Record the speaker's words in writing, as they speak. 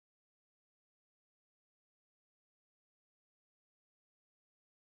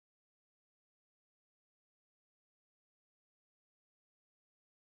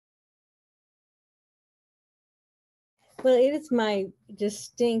Well, it is my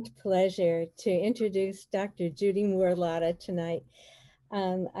distinct pleasure to introduce Dr. Judi Latta tonight.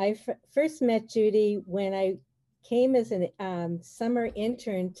 I first met Judi when I came as a summer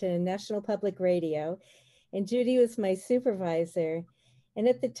intern to National Public Radio, and Judi was my supervisor. And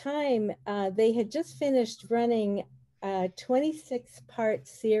at the time, they had just finished running a 26-part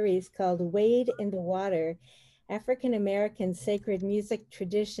series called Wade in the Water, African American Sacred Music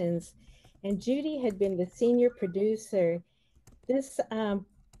Traditions. And Judi had been the senior producer. This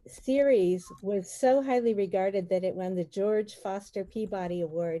series was so highly regarded that it won the George Foster Peabody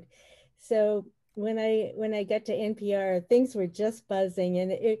Award. So when I got to NPR, things were just buzzing,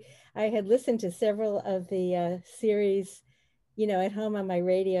 and I had listened to several of the series, at home on my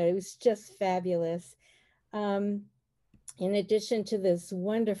radio. It was just fabulous. Um, in addition to this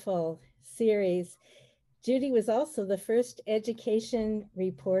wonderful series, Judi was also the first education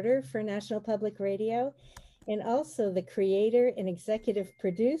reporter for National Public Radio, and also the creator and executive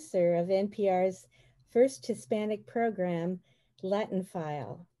producer of NPR's first Hispanic program, Latin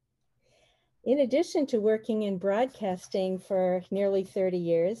File. In addition to working in broadcasting for nearly 30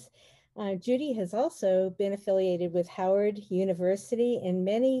 years, Judi has also been affiliated with Howard University in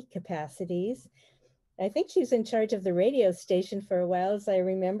many capacities. I think she was in charge of the radio station for a while, as I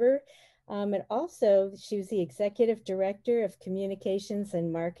remember. And also, she was the executive director of communications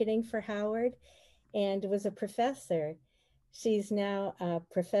and marketing for Howard and was a professor. She's now a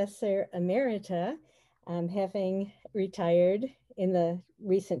professor emerita, having retired in the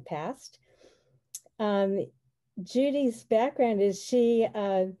recent past. Um, Judi's background is she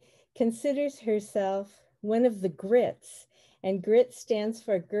considers herself one of the grits, and grit stands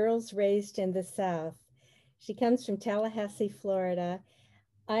for Girls Raised in the South. She comes from Tallahassee, Florida.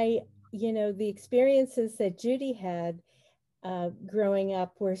 The experiences that Judi had growing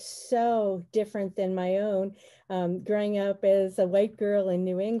up were so different than my own, growing up as a white girl in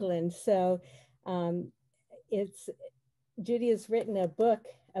New England. So um, it's Judi has written a book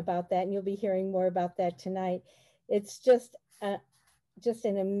about that, and you'll be hearing more about that tonight. It's just an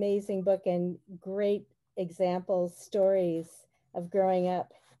amazing book and great examples, stories of growing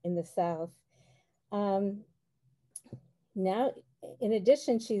up in the South. Um, Now, in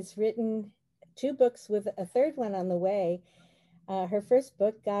addition, she's written two books with a third one on the way. Her first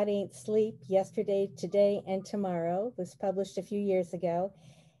book, God Ain't Sleep, Yesterday, Today, and Tomorrow, was published a few years ago.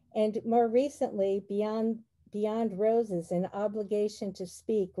 And more recently, Beyond Roses, An Obligation to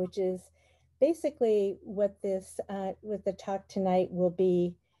Speak, which is basically what the talk tonight will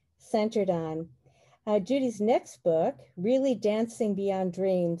be centered on. Judi's next book, Really Dancing Beyond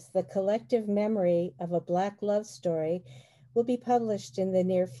Dreams, The Collective Memory of a Black Love Story, will be published in the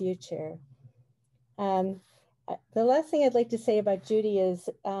near future. The last thing I'd like to say about Judi is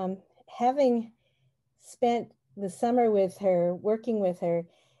having spent the summer with her, working with her,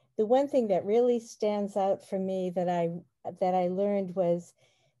 the one thing that really stands out for me that I learned was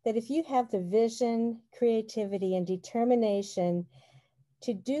that if you have the vision, creativity, and determination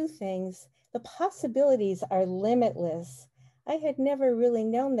to do things, the possibilities are limitless. I had never really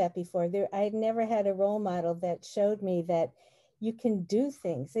known that before. I had never had a role model that showed me that you can do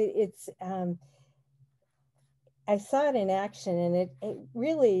things. I saw it in action, and it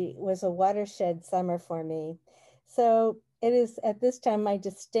really was a watershed summer for me. So it is at this time my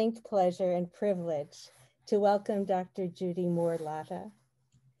distinct pleasure and privilege to welcome Dr. Judi Latta.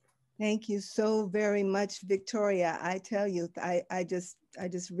 Thank you so very much, Victoria. I tell you, I just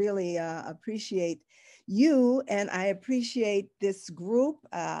really appreciate you, and I appreciate this group.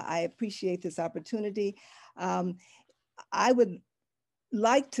 I appreciate this opportunity. I would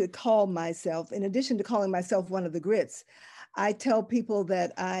like to call myself, in addition to calling myself one of the grits, I tell people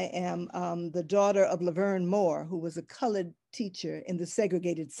that I am the daughter of Laverne Moore, who was a colored teacher in the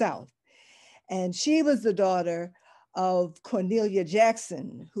segregated South. And she was the daughter of Cornelia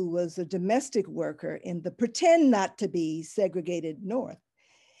Jackson, who was a domestic worker in the pretend not to be segregated North.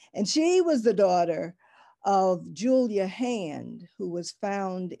 And she was the daughter of Julia Hand, who was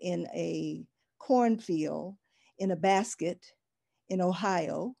found in a cornfield in a basket in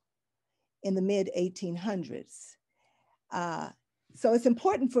Ohio in the mid 1800s. So it's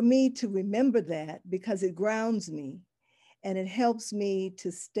important for me to remember that because it grounds me and it helps me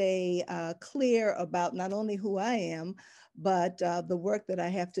to stay clear about not only who I am, but the work that I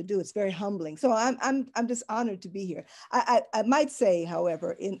have to do. It's very humbling. So I'm just honored to be here. I might say,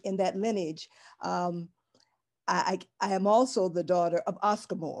 however, in that lineage, I am also the daughter of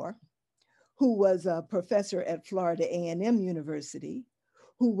Oscar Moore, who was a professor at Florida A&M University,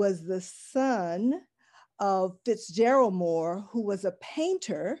 who was the son of Fitzgerald Moore, who was a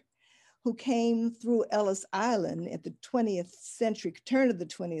painter who came through Ellis Island at the 20th century, turn of the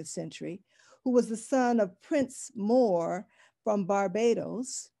 20th century, who was the son of Prince Moore from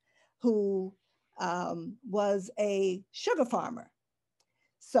Barbados, who was a sugar farmer.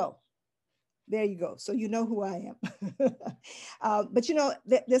 So there you go. So you know who I am. But you know,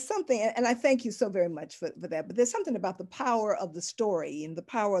 there's something, and I thank you so very much for that, but there's something about the power of the story and the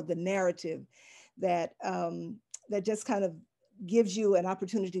power of the narrative that, that just kind of gives you an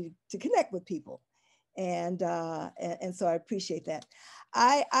opportunity to connect with people. And so I appreciate that.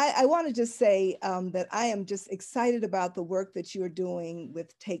 I want to just say that I am just excited about the work that you're doing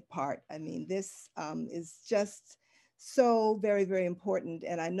with Take Part. I mean, this is just so very, very important.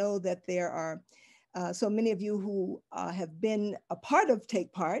 And I know that there are so many of you who have been a part of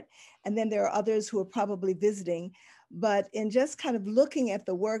Take Part, and then there are others who are probably visiting. But in just kind of looking at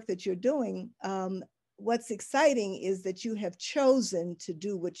the work that you're doing, what's exciting is that you have chosen to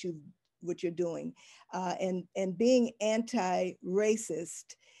do what you're doing, and being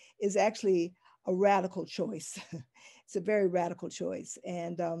anti-racist is actually a radical choice. It's a very radical choice,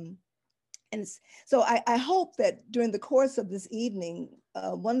 and so I hope that during the course of this evening,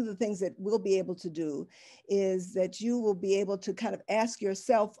 one of the things that we'll be able to do is that you will be able to kind of ask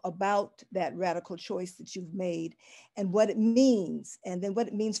yourself about that radical choice that you've made and what it means, and then what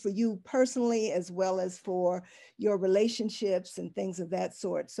it means for you personally, as well as for your relationships and things of that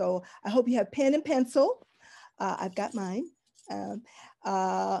sort. So I hope you have pen and pencil. I've got mine. Um,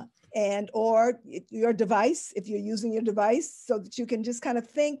 uh, and or your device, if you're using your device, so that you can just kind of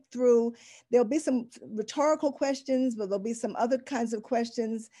think through. There'll be some rhetorical questions, but there'll be some other kinds of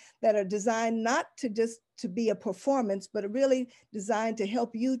questions that are designed not to just to be a performance, but are really designed to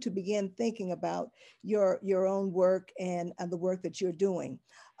help you to begin thinking about your own work and the work that you're doing.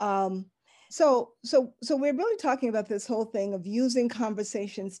 So we're really talking about this whole thing of using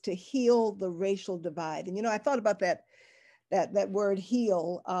conversations to heal the racial divide. And you know, I thought about that word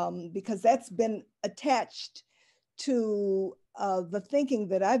heal, because that's been attached to the thinking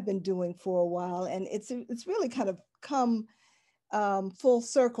that I've been doing for a while, and it's really kind of come full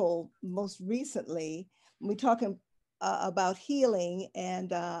circle most recently. We're talking about healing,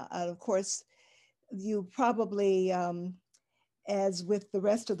 and of course, you probably, as with the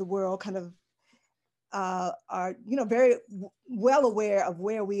rest of the world, kind of are, you know, very well aware of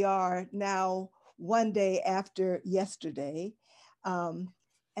where we are now, one day after yesterday. Um,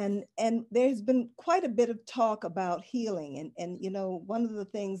 and there's been quite a bit of talk about healing. And you know, one of the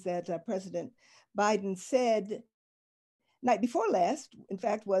things that President Biden said night before last, in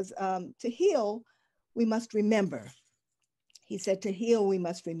fact, was to heal, we must remember. He said, to heal, we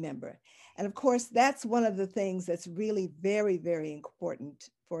must remember. And of course, that's one of the things that's really very, very important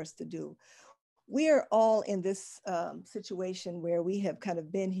for us to do. We are all in this situation where we have kind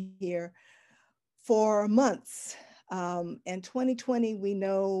of been here for months. And 2020, we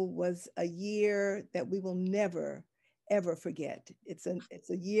know, was a year that we will never, ever forget. It's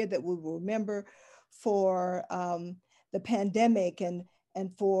a year that we will remember for the pandemic, and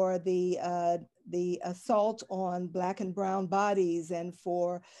for the assault on Black and brown bodies, and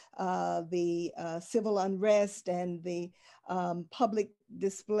for the civil unrest, and the public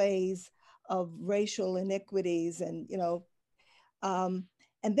displays of racial inequities. And you know, um,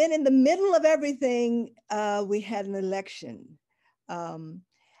 and then in the middle of everything, we had an election. Um,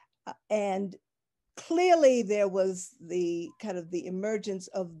 and clearly there was the kind of the emergence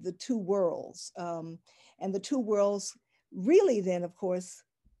of the two worlds. And the two worlds really then, of course,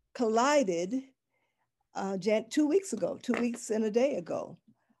 collided 2 weeks ago, 2 weeks and a day ago,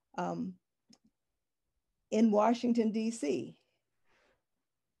 um, in Washington, D.C.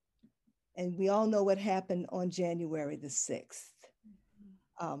 And we all know what happened on January the 6th.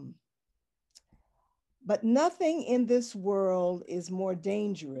 Um, But nothing in this world is more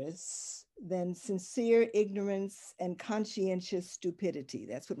dangerous than sincere ignorance and conscientious stupidity.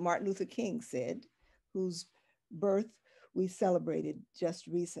 That's what Martin Luther King said, whose birth we celebrated just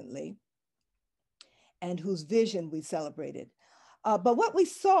recently, and whose vision we celebrated. But what we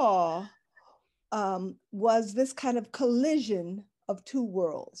saw was this kind of collision of two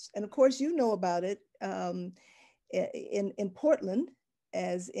worlds. And of course, you know about it in Portland,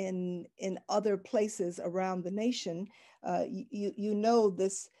 as in other places around the nation. You know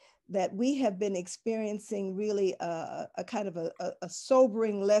this, that we have been experiencing really a kind of a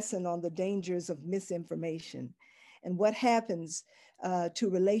sobering lesson on the dangers of misinformation and what happens to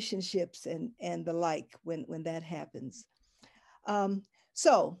relationships and the like when that happens.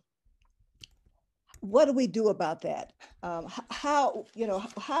 So what do we do about that? How, you know,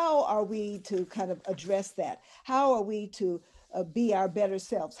 how are we to kind of address that? How are we to be our better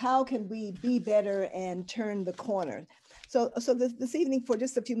selves? How can we be better and turn the corner? So this evening, for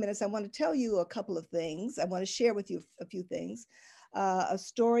just a few minutes, I want to tell you a couple of things. I want to share with you a few things. A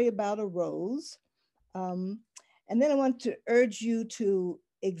story about a rose. Um, and then I want to urge you to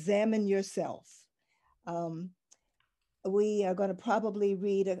examine yourself. Um, we are going to probably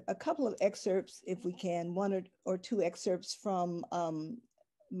read a couple of excerpts, if we can, one or two excerpts from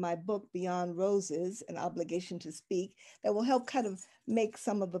my book, Beyond Roses, An Obligation to Speak, that will help kind of make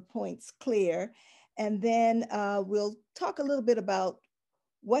some of the points clear. And then we'll talk a little bit about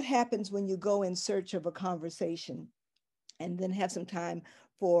what happens when you go in search of a conversation, and then have some time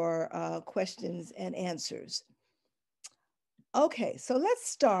for questions and answers. Okay, so let's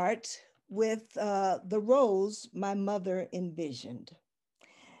start with the rose my mother envisioned.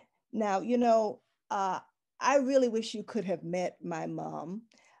 Now, I really wish you could have met my mom.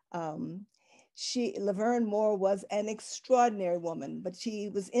 Um, Laverne Moore, was an extraordinary woman, but she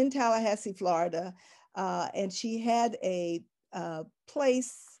was in Tallahassee, Florida, and she had a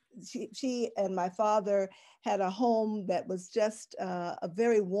place. She and my father had a home that was just a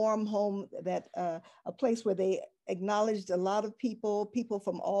very warm home, that a place where they acknowledged a lot of people. People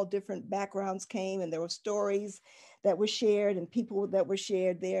from all different backgrounds came, and there were stories that were shared and people that were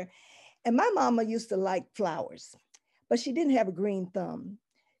shared there. And my mama used to like flowers, but she didn't have a green thumb.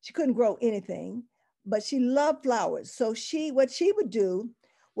 She couldn't grow anything, but she loved flowers. So what she would do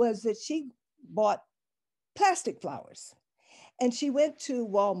was that she bought plastic flowers, and she went to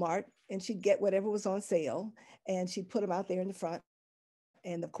Walmart and she'd get whatever was on sale, and she'd put them out there in the front.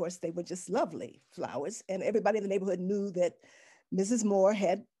 And of course, they were just lovely flowers. And everybody in the neighborhood knew that Mrs. Moore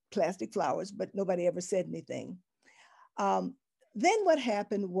had plastic flowers, but nobody ever said anything. Um, then what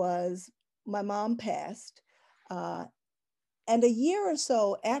happened was my mom passed. Uh, and a year or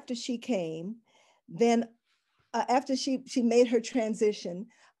so after she came, then after she made her transition,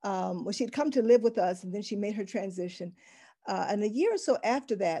 well, she'd come to live with us, and then she made her transition. And a year or so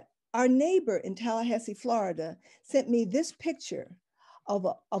after that, our neighbor in Tallahassee, Florida, sent me this picture of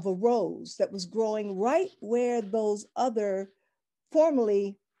a rose that was growing right where those other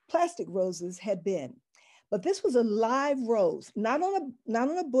formerly plastic roses had been. But this was a live rose, not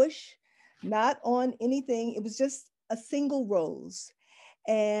on a bush, not on anything. It was just a single rose.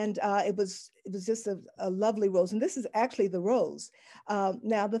 And it was just a lovely rose. And this is actually the rose.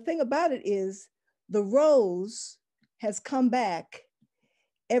 Now, the thing about it is the rose has come back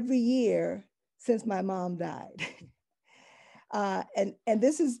every year since my mom died. And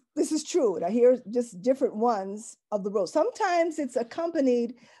this is true. And I hear just different ones of the rose. Sometimes it's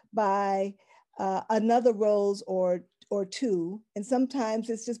accompanied by another rose or two, and sometimes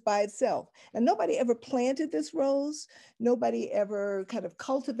it's just by itself. And nobody ever planted this rose. Nobody ever kind of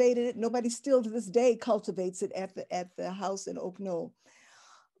cultivated it. Nobody still to this day cultivates it at the house in Oak Knoll.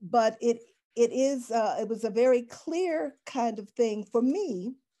 But it was a very clear kind of thing for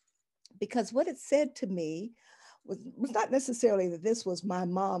me, because what it said to me was not necessarily that this was my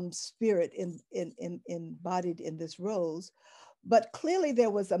mom's spirit embodied in this rose, but clearly there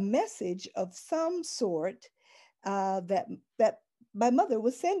was a message of some sort that my mother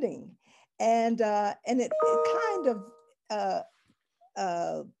was sending, and it kind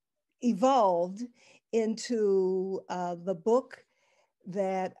of evolved into the book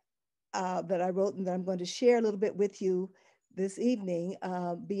that that I wrote and that I'm going to share a little bit with you this evening,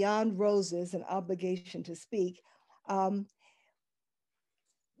 Beyond Roses, An Obligation to Speak,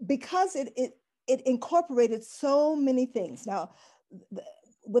 because it incorporated so many things. Now,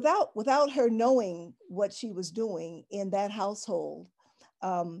 without her knowing what she was doing in that household,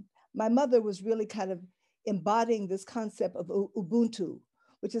 my mother was really kind of embodying this concept of Ubuntu,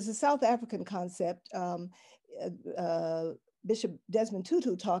 which is a South African concept. Bishop Desmond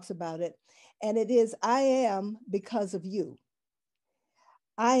Tutu talks about it, and it is, I am because of you.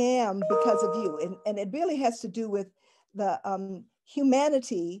 I am because of you. And it really has to do with the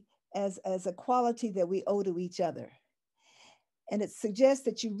humanity as a quality that we owe to each other. And it suggests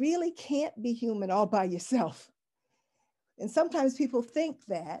that you really can't be human all by yourself. And sometimes people think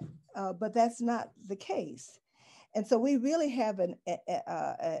that, but that's not the case. And so we really have an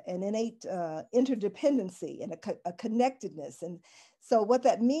innate interdependency and a connectedness. And so what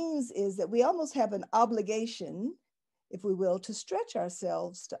that means is that we almost have an obligation, if we will, to stretch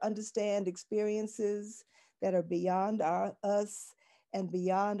ourselves to understand experiences that are beyond us and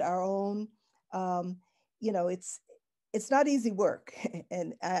beyond our own. It's not easy work.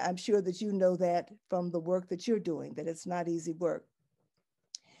 And I'm sure that you know that from the work that you're doing, that it's not easy work.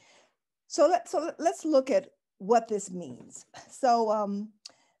 So let's look at what this means. So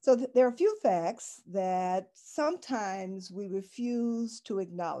So there are a few facts that sometimes we refuse to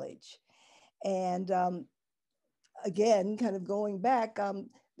acknowledge. And again, kind of going back,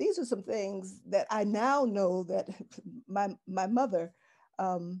 these are some things that I now know that my mother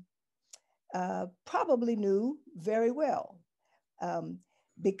um, probably knew very well. Um,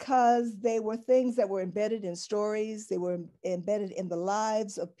 because they were things that were embedded in stories, they were embedded in the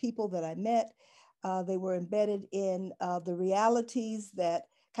lives of people that I met, they were embedded in the realities that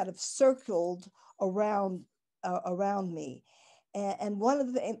kind of circled around around me. And one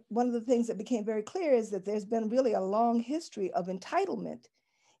of the things that became very clear is that there's been really a long history of entitlement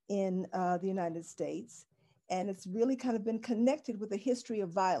in the United States, and it's really kind of been connected with a history of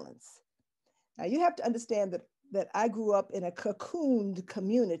violence. Now you have to understand that I grew up in a cocooned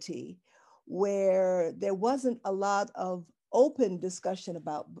community where there wasn't a lot of open discussion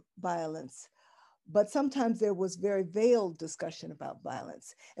about violence, but sometimes there was very veiled discussion about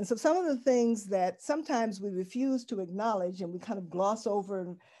violence. And so some of the things that sometimes we refuse to acknowledge and we kind of gloss over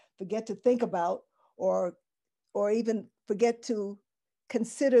and forget to think about, or even forget to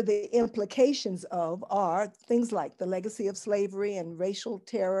consider the implications of, are things like the legacy of slavery and racial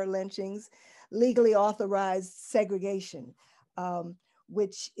terror lynchings, legally authorized segregation,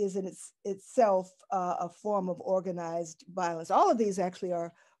 which is in itself a form of organized violence. All of these actually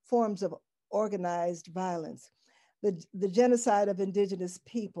are forms of organized violence. The genocide of indigenous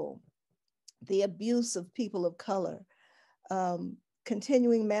people, the abuse of people of color,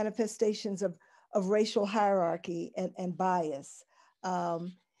 continuing manifestations of racial hierarchy and bias.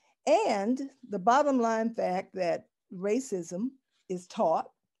 And the bottom line fact that racism is taught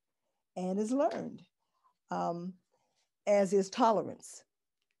and is learned, as is tolerance.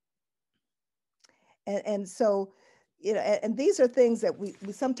 And so, you know, and these are things that we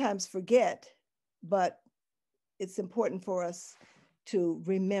sometimes forget, but it's important for us to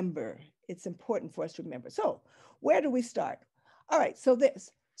remember. It's important for us to remember. So where do we start? All right, so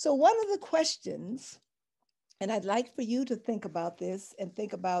one of the questions, and I'd like for you to think about this and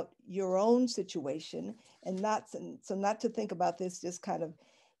think about your own situation, and not to think about this just kind of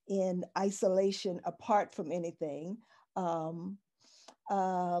in isolation apart from anything, um,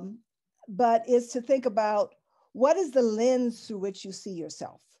 um, but is to think about what is the lens through which you see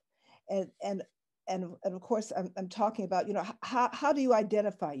yourself. And, and, and of course, I'm talking about, you know, how do you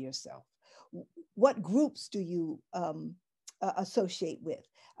identify yourself? What groups do you associate with?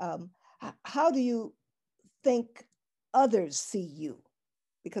 How do you think others see you?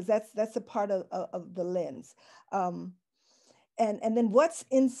 Because that's a part of the lens. And then what's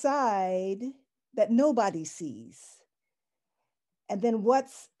inside that nobody sees? And then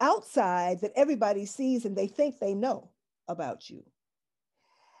what's outside that everybody sees and they think they know about you?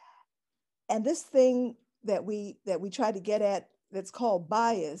 And this thing that we try to get at, that's called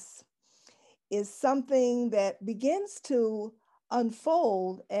bias, is something that begins to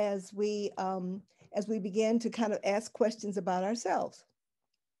unfold as we begin to kind of ask questions about ourselves.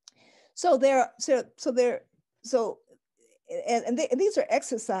 So and these are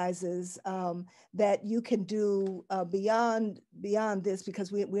exercises that you can do beyond this,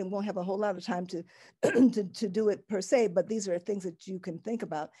 because we won't have a whole lot of time to to do it per se. But these are things that you can think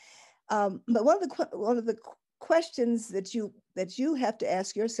about. But one of the questions that you have to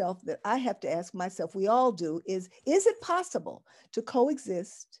ask yourself, that I have to ask myself, we all do, is it possible to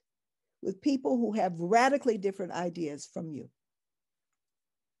coexist with people who have radically different ideas from you?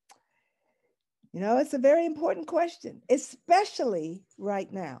 You know, it's a very important question, especially right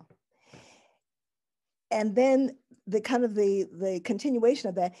now. And then the kind of the continuation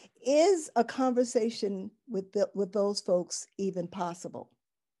of that, is a conversation with those folks even possible?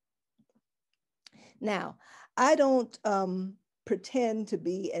 Now, I don't pretend to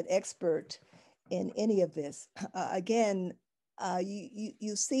be an expert in any of this. Again,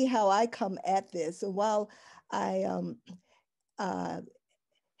 you see how I come at this. And while I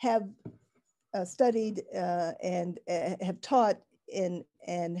have studied and have taught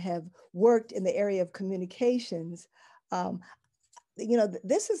and have worked in the area of communications, you know,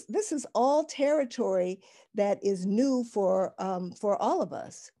 this is all territory that is new for all of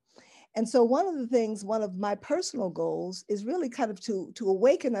us. And so one of my personal goals is really kind of to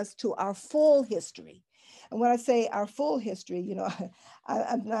awaken us to our full history. And when I say our full history, you know,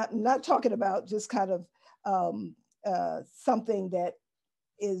 I'm not talking about just kind of something that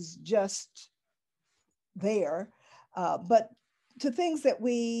is just there, but to things that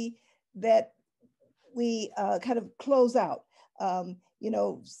we kind of close out. You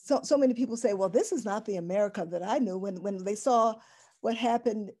know, so many people say, well, this is not the America that I knew, when they saw what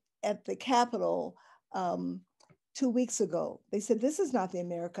happened at the Capitol 2 weeks ago. They said, this is not the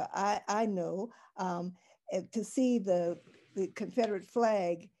America I know. To see the Confederate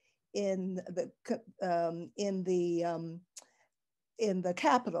flag in the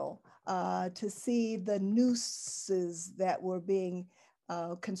Capitol, to see the nooses that were being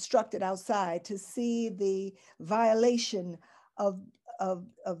constructed outside, to see the violation of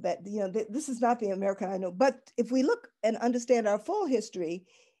that. This is not the America I know. But if we look and understand our full history,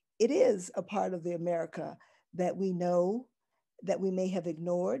 it is a part of the America that we know, that we may have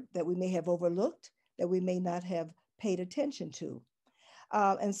ignored, that we may have overlooked, that we may not have paid attention to.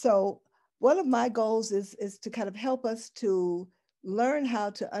 And so one of my goals is to kind of help us to learn how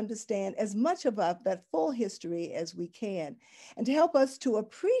to understand as much about that full history as we can, and to help us to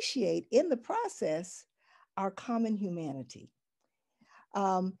appreciate in the process our common humanity.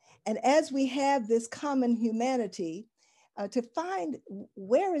 And as we have this common humanity, to find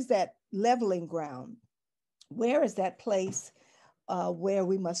where is that leveling ground, where is that place where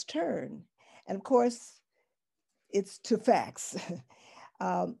we must turn. And of course, it's to facts.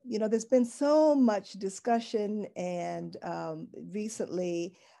 There's been so much discussion and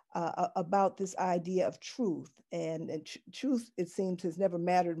recently about this idea of truth. And truth, it seems, has never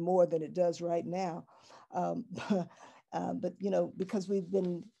mattered more than it does right now. But because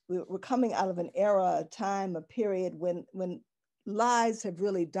we're coming out of an era, a time, a period when lies have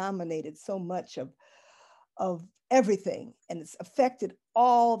really dominated so much of everything, and it's affected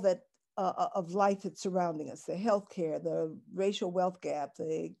all that of life that's surrounding us: the healthcare, the racial wealth gap,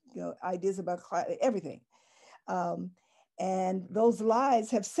 the ideas about everything. And those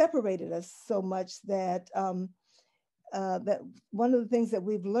lies have separated us so much that that one of the things that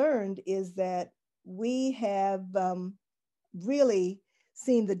we've learned is that we have really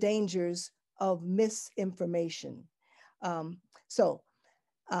seen the dangers of misinformation. So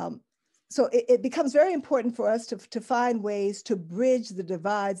it becomes very important for us to find ways to bridge the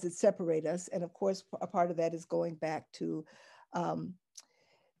divides that separate us. And of course, a part of that is going back to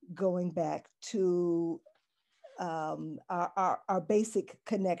our basic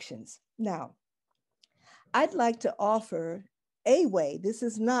connections. Now, I'd like to offer a way. This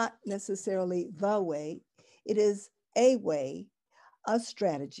is not necessarily the way. It is a way, a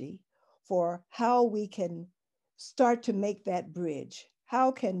strategy for how we can start to make that bridge.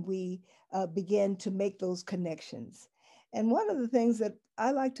 How can we begin to make those connections? And one of the things that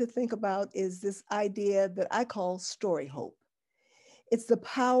I like to think about is this idea that I call story hope. It's the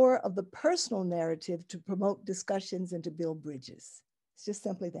power of the personal narrative to promote discussions and to build bridges. It's just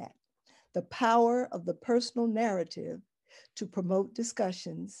simply that. The power of the personal narrative to promote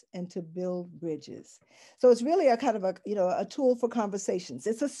discussions and to build bridges. So it's really a kind of a tool for conversations.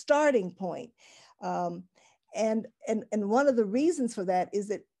 It's a starting point. And one of the reasons for that is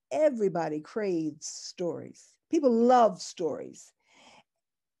that everybody craves stories. People love stories.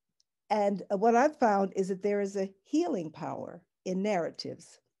 And what I've found is that there is a healing power in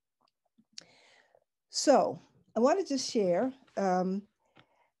narratives. So I want to just share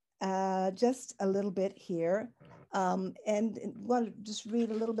just a little bit here, and want to just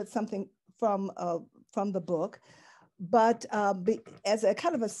read a little bit something from the book. But as a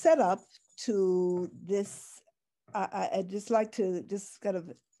kind of a setup to this, I'd just like to just kind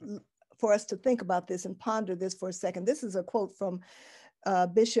of for us to think about this and ponder this for a second. This is a quote from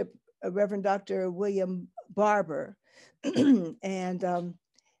Bishop Reverend Dr. William Barber. And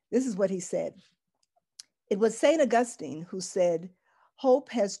this is what he said. It was St. Augustine who said, "Hope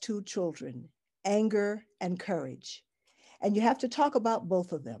has two children, anger and courage. And you have to talk about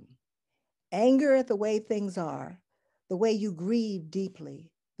both of them. Anger at the way things are, the way you grieve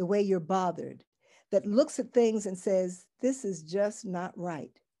deeply, the way you're bothered, that looks at things and says, this is just not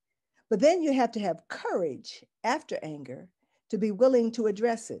right. But then you have to have courage after anger to be willing to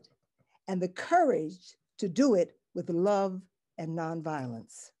address it, and the courage to do it with love and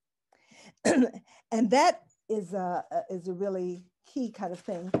nonviolence." And that is a really key kind of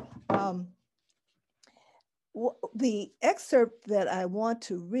thing. The excerpt that I want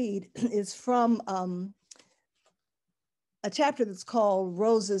to read is from a chapter that's called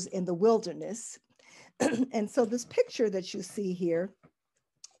Roses in the Wilderness. And so this picture that you see here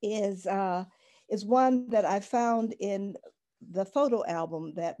is one that I found in the photo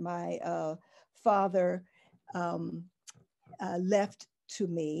album that my father left to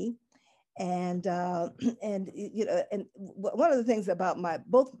me. And one of the things about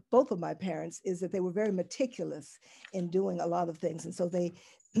both of my parents is that they were very meticulous in doing a lot of things, and so they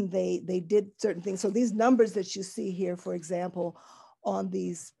did certain things. So these numbers that you see here, for example, on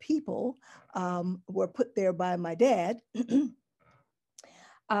these people, were put there by my dad.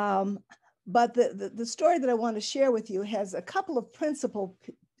 But the story that I want to share with you has a couple of principal.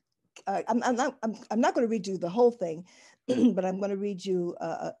 I'm not going to read you the whole thing, but I'm going to read you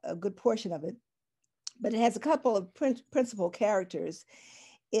a good portion of it. But it has a couple of principal characters.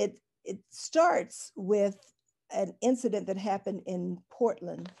 It starts with an incident that happened in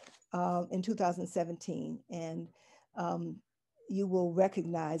Portland in 2017, and um, you will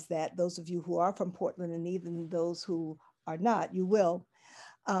recognize that, those of you who are from Portland, and even those who are not, you will.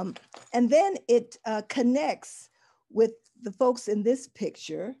 Um, and then it connects with the folks in this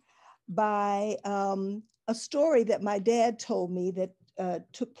picture by a story that my dad told me that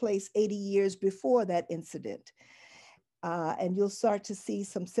took place 80 years before that incident. And you'll start to see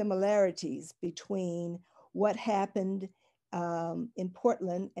some similarities between what happened in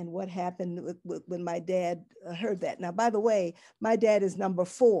Portland and what happened when my dad heard that. Now, by the way, my dad is number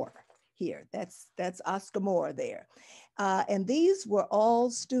 4 here. That's Oscar Moore there. And these were all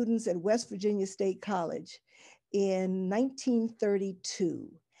students at West Virginia State College in 1932.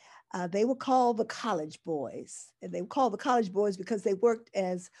 They were called the College Boys. And they were called the College Boys because they worked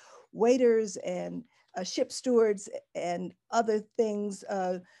as waiters and ship stewards and other things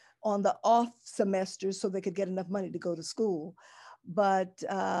on the off semesters so they could get enough money to go to school. But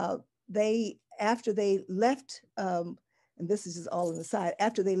after they left, and this is just all on the side,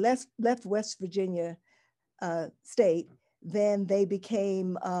 after they left West Virginia State, then they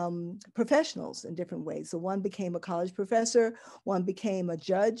became professionals in different ways. So one became a college professor, one became a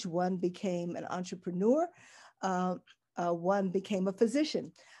judge, one became an entrepreneur, one became a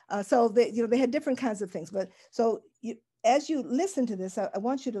physician. So they had different kinds of things. But so as you listen to this, I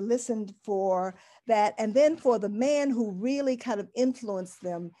want you to listen for that, and then for the man who really kind of influenced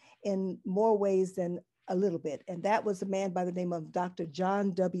them in more ways than a little bit. And that was a man by the name of Dr.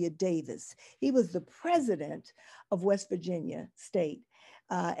 John W. Davis. He was the president of West Virginia State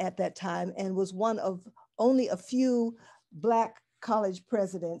at that time, and was one of only a few Black college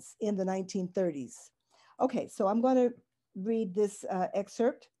presidents in the 1930s. Okay, so I'm going to read this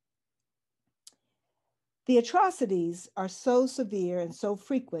excerpt. The atrocities are so severe and so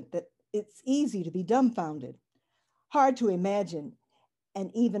frequent that it's easy to be dumbfounded, hard to imagine,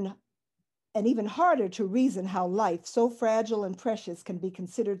 and even harder to reason how life, so fragile and precious, can be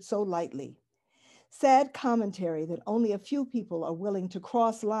considered so lightly. Sad commentary that only a few people are willing to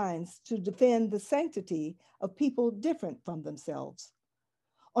cross lines to defend the sanctity of people different from themselves.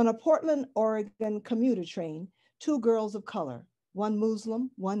 On a Portland, Oregon commuter train, 2 girls of color, one Muslim,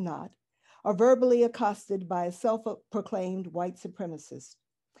 one not, are verbally accosted by a self-proclaimed white supremacist.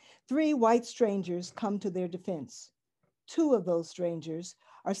 3 white strangers come to their defense. 2 of those strangers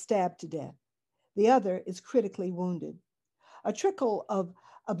are stabbed to death. The other is critically wounded. A trickle of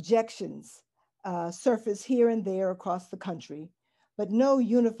objections surface here and there across the country, but no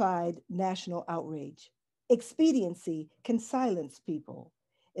unified national outrage. Expediency can silence people,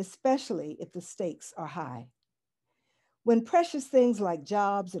 especially if the stakes are high. When precious things like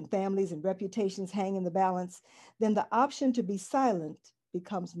jobs and families and reputations hang in the balance, then the option to be silent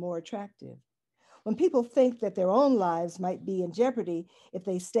becomes more attractive. When people think that their own lives might be in jeopardy if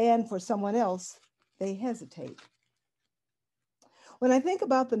they stand for someone else, they hesitate. When I think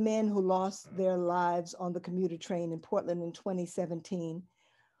about the men who lost their lives on the commuter train in Portland in 2017,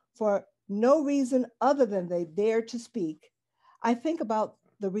 for no reason other than they dared to speak, I think about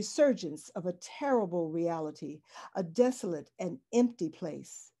the resurgence of a terrible reality, a desolate and empty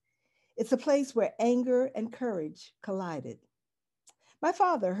place. It's a place where anger and courage collided. My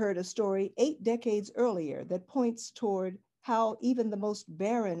father heard a story 8 decades earlier that points toward how even the most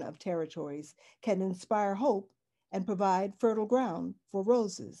barren of territories can inspire hope and provide fertile ground for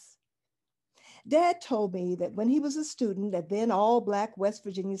roses. Dad told me that when he was a student at then all Black West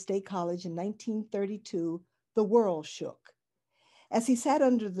Virginia State College in 1932, the world shook. As he sat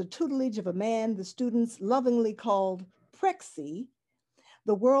under the tutelage of a man the students lovingly called Prexy,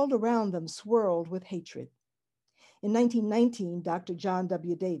 the world around them swirled with hatred. In 1919, Dr. John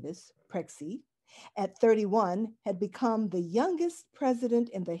W. Davis, Prexy, at 31, had become the youngest president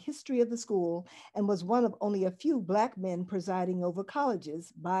in the history of the school and was one of only a few Black men presiding over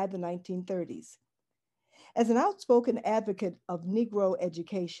colleges by the 1930s. As an outspoken advocate of Negro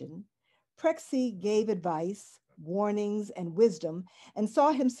education, Prexy gave advice, warnings, and wisdom, and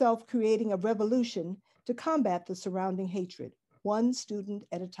saw himself creating a revolution to combat the surrounding hatred, one student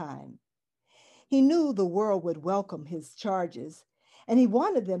at a time. He knew the world would welcome his charges, and he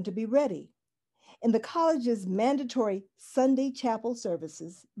wanted them to be ready. In the college's mandatory Sunday chapel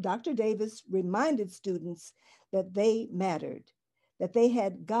services, Dr. Davis reminded students that they mattered, that they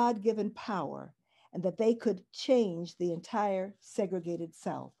had God-given power, and that they could change the entire segregated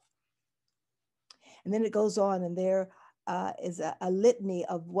South. And then it goes on, and there is a litany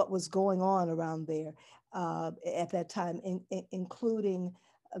of what was going on around there at that time, including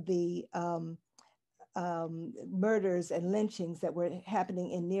the murders and lynchings that were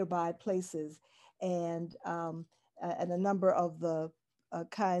happening in nearby places, and a number of the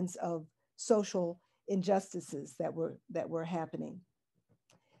kinds of social injustices that were happening.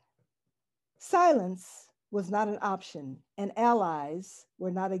 Silence was not an option, and allies were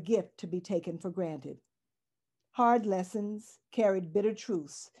not a gift to be taken for granted. Hard lessons carried bitter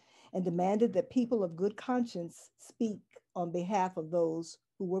truths and demanded that people of good conscience speak on behalf of those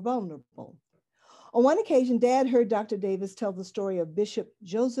who were vulnerable. On one occasion, Dad heard Dr. Davis tell the story of Bishop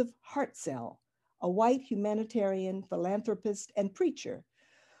Joseph Hartzell, a white humanitarian, philanthropist, and preacher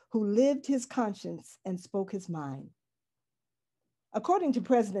who lived his conscience and spoke his mind. According to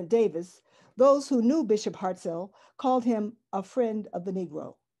President Davis, those who knew Bishop Hartzell called him a friend of the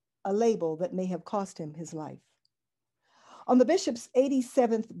Negro, a label that may have cost him his life. On the bishop's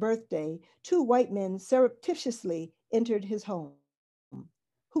 87th birthday, two white men surreptitiously entered his home.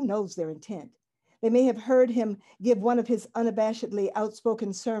 Who knows their intent? They may have heard him give one of his unabashedly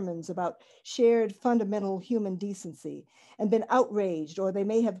outspoken sermons about shared fundamental human decency and been outraged, or they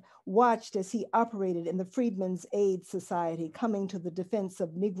may have watched as he operated in the Freedmen's Aid Society, coming to the defense of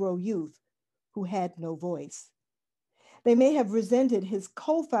Negro youth who had no voice. They may have resented his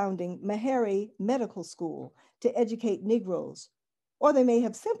co-founding Meharry Medical School to educate Negroes, or they may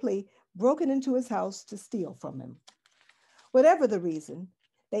have simply broken into his house to steal from him. Whatever the reason,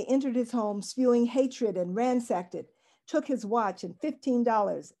 they entered his home spewing hatred and ransacked it, took his watch and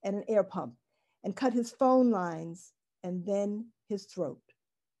 $15 and an air pump, and cut his phone lines and then his throat.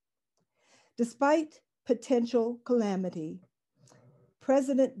 Despite potential calamity,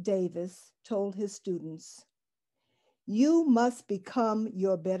 President Davis told his students, "You must become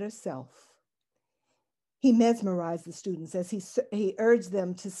your better self." He mesmerized the students as he urged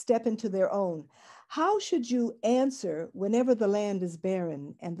them to step into their own. How should you answer whenever the land is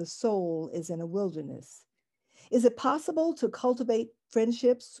barren and the soul is in a wilderness? Is it possible to cultivate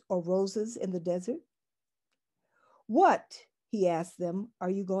friendships or roses in the desert? What, he asked them, are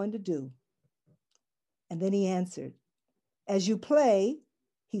you going to do? And then he answered, as you play,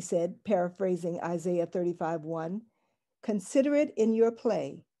 he said, paraphrasing Isaiah 35:1, consider it in your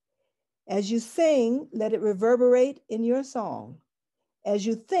play. As you sing, let it reverberate in your song. As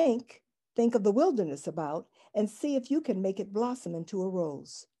you think of the wilderness about and see if you can make it blossom into a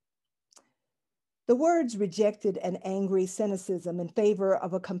rose. The words rejected an angry cynicism in favor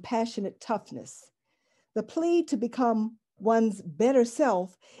of a compassionate toughness. The plea to become one's better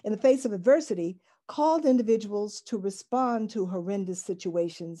self in the face of adversity called individuals to respond to horrendous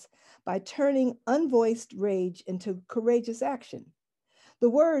situations by turning unvoiced rage into courageous action. The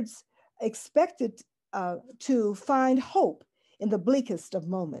words expected to find hope in the bleakest of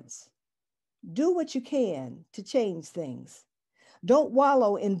moments. Do what you can to change things. Don't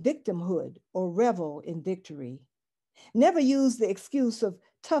wallow in victimhood or revel in victory. Never use the excuse of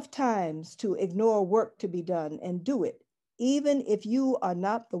tough times to ignore work to be done, and do it, even if you are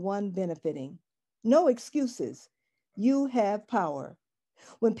not the one benefiting. No excuses. You have power.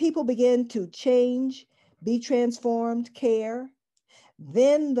 When people begin to change, be transformed, care,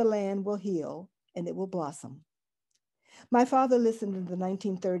 then the land will heal and it will blossom. My father listened in the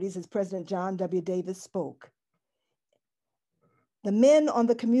 1930s as President John W. Davis spoke. The men on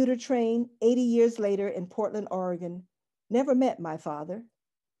the commuter train 80 years later in Portland, Oregon, never met my father,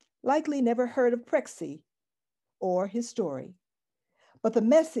 likely never heard of Prexy or his story. But the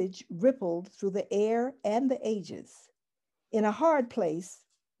message rippled through the air and the ages. In a hard place,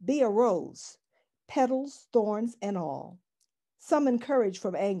 be a rose, petals, thorns, and all. Summon courage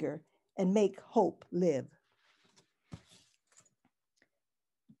from anger and make hope live.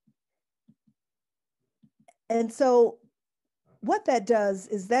 And so what that does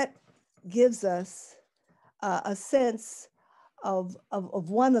is that gives us a sense of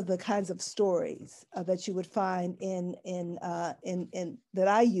one of the kinds of stories that you would find in that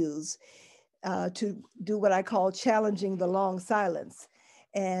I use to do what I call challenging the long silence.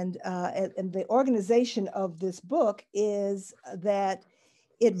 And the organization of this book is that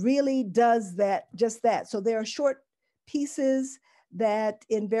it really does that, just that. So there are short pieces that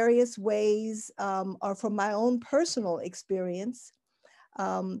in various ways are from my own personal experience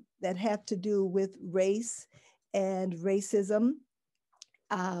that have to do with race and racism.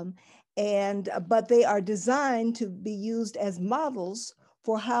 But they are designed to be used as models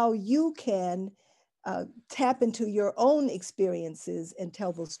for how you can tap into your own experiences and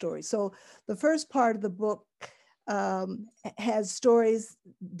tell those stories. So the first part of the book has stories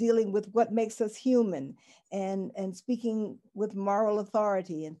dealing with what makes us human and speaking with moral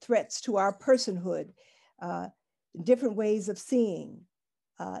authority and threats to our personhood, uh, different ways of seeing,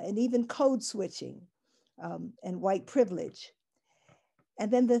 and even code switching and white privilege.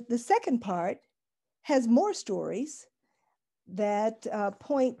 And then the second part has more stories that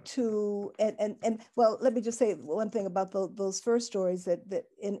point to, and well, let me just say one thing about those first stories that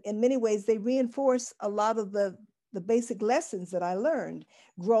in many ways, they reinforce a lot of the basic lessons that I learned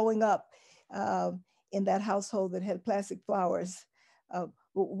growing up in that household that had plastic flowers. But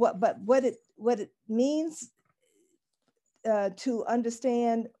what it means to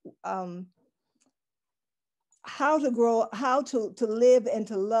understand how to grow, how to live and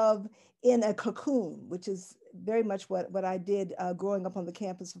to love in a cocoon, which is very much what I did growing up on the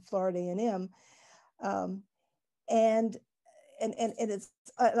campus of Florida A&M. And it's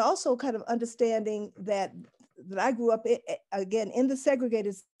also kind of understanding that I grew up again in the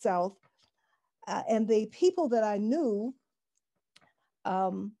segregated South, and the people that I knew,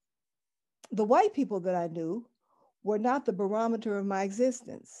 the white people that I knew, were not the barometer of my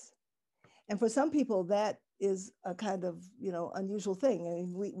existence. And for some people, that is a kind of unusual thing. I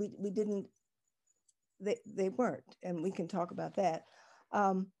mean, we didn't, they weren't, and we can talk about that.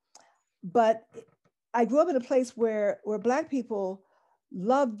 But I grew up in a place where Black people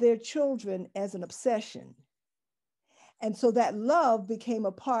loved their children as an obsession. And so that love became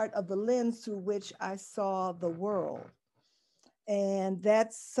a part of the lens through which I saw the world. And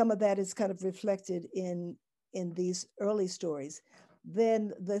some of that is kind of reflected in these early stories.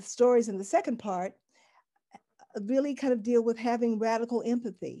 Then the stories in the second part really kind of deal with having radical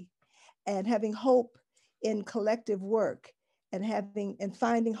empathy and having hope in collective work and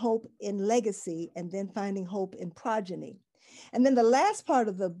finding hope in legacy, and then finding hope in progeny. And then the last part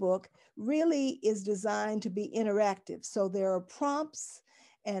of the book really is designed to be interactive. So there are prompts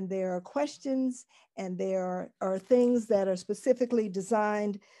and there are questions and there are things that are specifically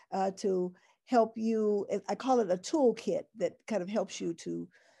designed to help you. I call it a toolkit that kind of helps you to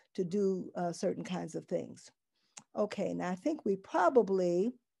do certain kinds of things. Okay, now I think we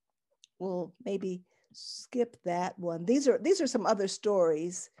probably will maybe skip that one. These are some other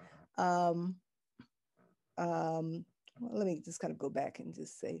stories. Well, let me just kind of go back and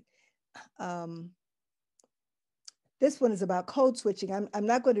just say, this one is about code switching. I'm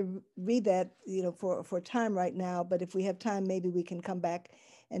not going to read that, for time right now, but if we have time, maybe we can come back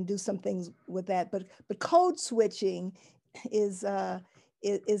and do some things with that. But code switching is a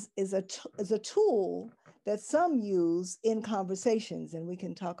tool that some use in conversations, and we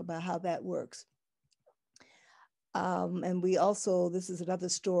can talk about how that works. And we also, this is another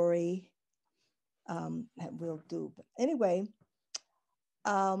story that we'll do. But anyway,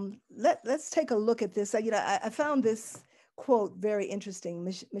 let's take a look at this. I found this quote very interesting.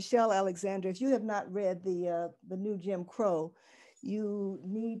 Michelle Alexander, if you have not read the new Jim Crow, you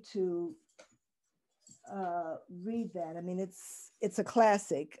need to read that. I mean, it's a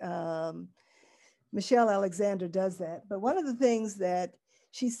classic. Michelle Alexander does that. But one of the things that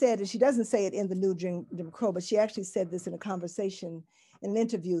she said, and she doesn't say it in the new Jim Crow, but she actually said this in a conversation, in an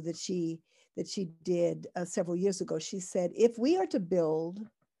interview that she did several years ago. She said, if we are to build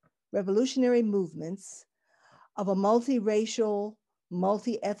revolutionary movements of a multiracial,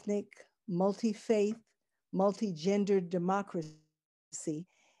 multi-ethnic, multi-faith, multi-gendered democracy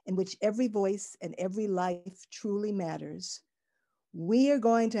in which every voice and every life truly matters, we are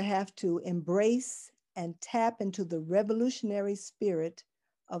going to have to embrace and tap into the revolutionary spirit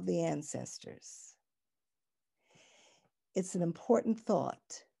of the ancestors. It's an important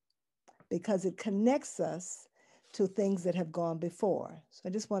thought because it connects us to things that have gone before. So I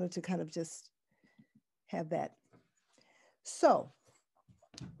just wanted to kind of just have that. So,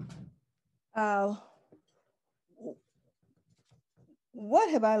 what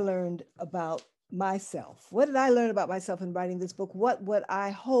have I learned about myself? What did I learn about myself in writing this book? What would I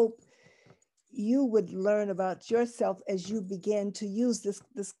hope you would learn about yourself as you begin to use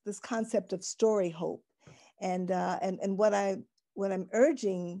this concept of story hope? And what I'm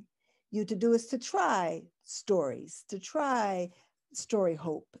urging you to do is to try stories, to try story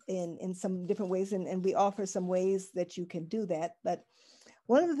hope in some different ways. And we offer some ways that you can do that. But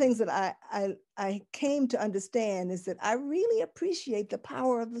one of the things that I came to understand is that I really appreciate the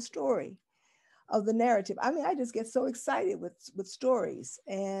power of the story, of the narrative. I mean, I just get so excited with stories.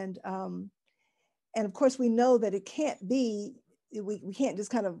 And of course, we know that it can't be, we can't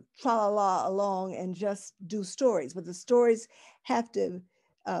just kind of tra-la-la along and just do stories, but the stories have to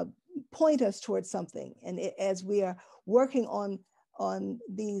point us towards something. And as we are working on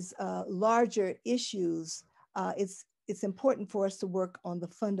these larger issues it's important for us to work on the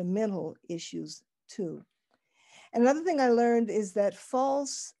fundamental issues too. Another thing I learned is that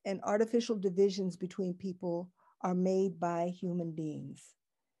false and artificial divisions between people are made by human beings.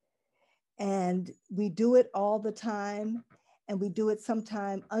 And we do it all the time, and we do it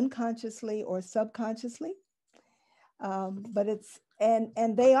sometimes unconsciously or subconsciously. But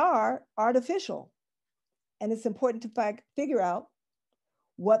and they are artificial. And it's important to figure out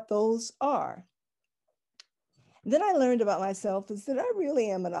what those are. Then I learned about myself is that I really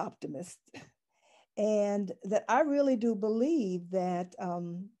am an optimist, and that I really do believe that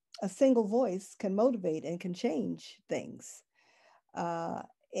a single voice can motivate and can change things.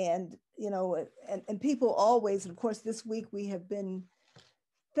 And and people always, of course, this week we have been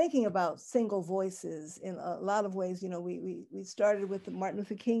thinking about single voices in a lot of ways. We started with the Martin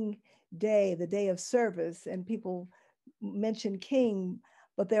Luther King Day, the day of service, and people mentioned King,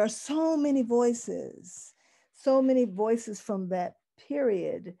 but there are so many voices from that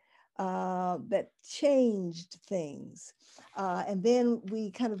period that changed things. And then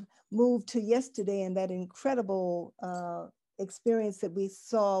we kind of moved to yesterday and that incredible experience that we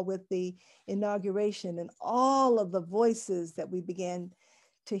saw with the inauguration and all of the voices that we began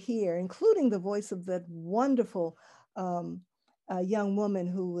to hear, including the voice of that wonderful young woman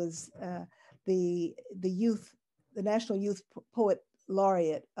who was the National Youth Poet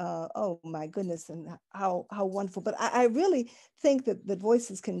Laureate. Oh my goodness, and how wonderful! But I really think that the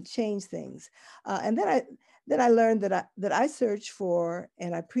voices can change things. And then I learned that I search for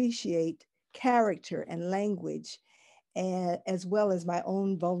and I appreciate character and language, and as well as my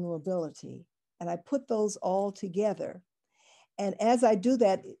own vulnerability, and I put those all together. And as I do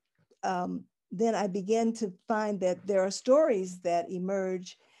that, then I begin to find that there are stories that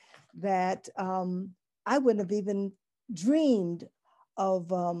emerge that I wouldn't have even dreamed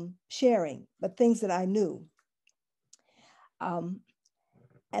of sharing, but things that I knew. And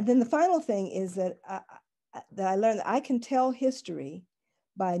then the final thing is that I learned that I can tell history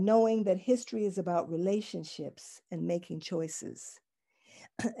by knowing that history is about relationships and making choices.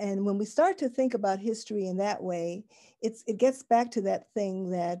 And when we start to think about history in that way, it gets back to that thing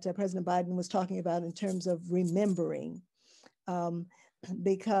that President Biden was talking about in terms of remembering.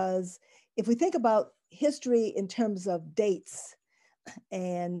 Because if we think about history in terms of dates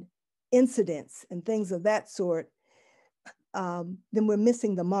and incidents and things of that sort, then we're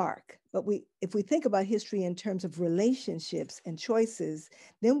missing the mark. But if we think about history in terms of relationships and choices,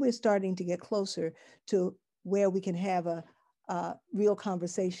 then we're starting to get closer to where we can have a real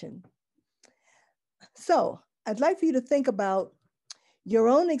conversation. So I'd like for you to think about your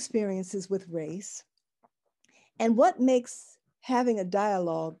own experiences with race and what makes having a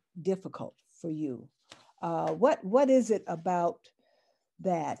dialogue difficult for you. What is it about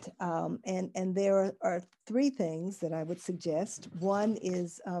that? And there are three things that I would suggest. One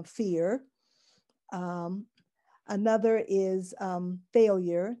is fear. Another is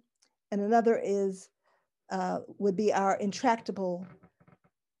failure. And another is would be our intractable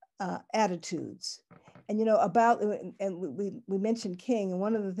attitudes. And we mentioned King, and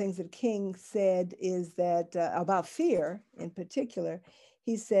one of the things that King said is that about fear in particular,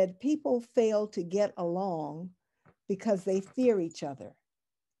 he said people fail to get along because they fear each other.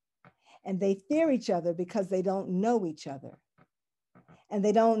 And they fear each other because they don't know each other. And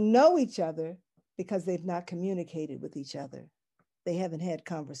they don't know each other because they've not communicated with each other. They haven't had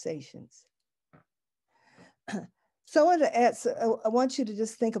conversations. So I want you to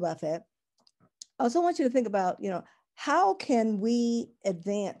just think about that. I also want you to think about, how can we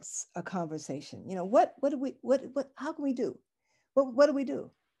advance a conversation? How can we do? What do we do?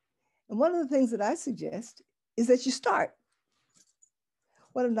 And one of the things that I suggest is that you start.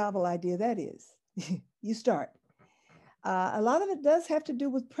 What a novel idea that is. You start. A lot of it does have to do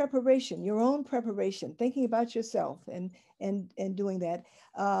with preparation, your own preparation, thinking about yourself and doing that.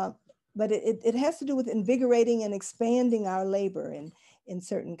 But it has to do with invigorating and expanding our labor in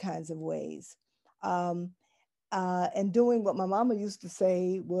certain kinds of ways. And doing what my mama used to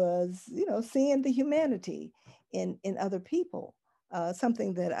say was, seeing the humanity in other people.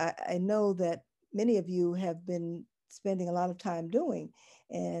 Something that I know that many of you have been spending a lot of time doing.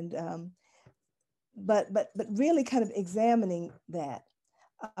 And but really kind of examining that.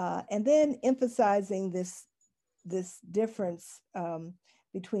 And then emphasizing this difference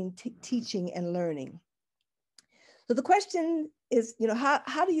between teaching and learning. So the question is,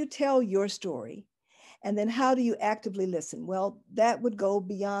 how do you tell your story? And then how do you actively listen? Well, that would go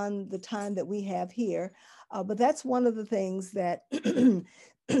beyond the time that we have here. But that's one of the things that,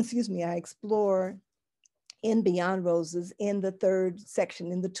 excuse me, I explore in Beyond Roses in the third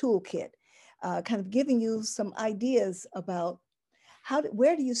section, in the toolkit. kind of giving you some ideas about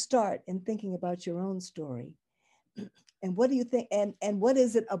where do you start in thinking about your own story? And what do you think, and what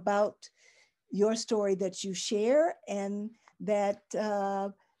is it about your story that you share and that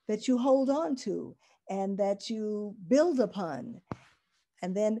you hold on to and that you build upon?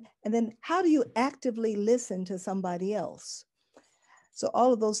 And then how do you actively listen to somebody else? So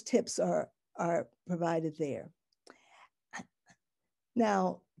all of those tips are provided there.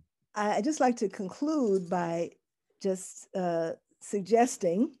 Now, I just like to conclude by just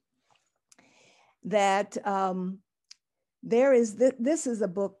suggesting that this is a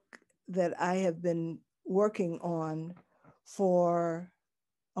book that I have been working on for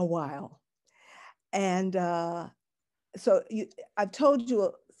a while. And so I've told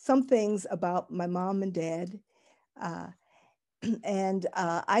you some things about my mom and dad. And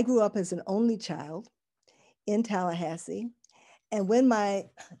I grew up as an only child in Tallahassee. And when my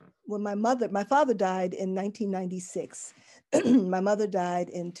father died in 1996, my mother died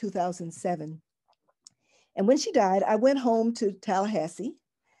in 2007. And when she died, I went home to Tallahassee,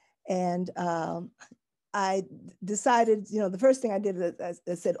 and I decided, the first thing I did is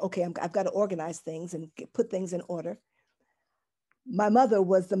I said, okay, I've got to organize things and put things in order. My mother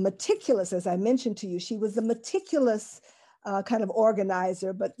was the meticulous, as I mentioned to you, she was the meticulous kind of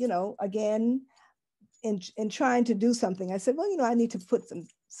organizer, but, again, in trying to do something, I said, well, I need to put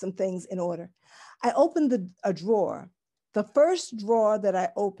some things in order. I opened a drawer. The first drawer that I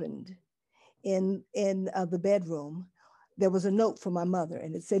opened in the bedroom, there was a note from my mother,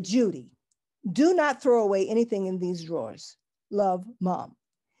 and it said, Judy, do not throw away anything in these drawers. Love, Mom.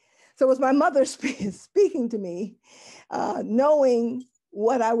 So it was my mother speaking to me, knowing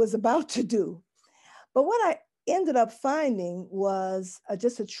what I was about to do. But what I ended up finding was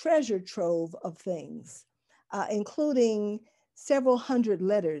just a treasure trove of things, including several hundred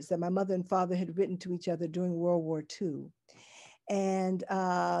letters that my mother and father had written to each other during World War II. And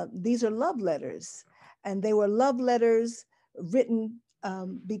these are love letters. And they were love letters written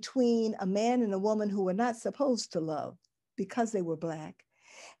between a man and a woman who were not supposed to love because they were Black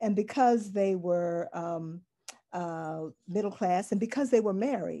and because they were middle class and because they were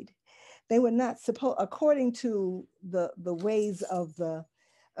married. They were not supposed, according to the ways of the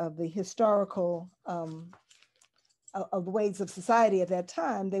historical, of the ways of society at that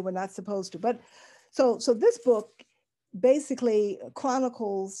time, they were not supposed to. But so this book basically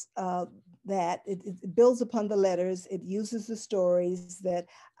chronicles that. It builds upon the letters. It uses the stories that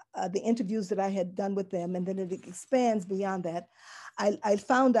the interviews that I had done with them, and then it expands beyond that. I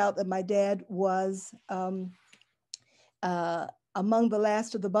found out that my dad was among the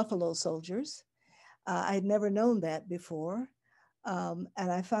last of the Buffalo Soldiers. I had never known that before. And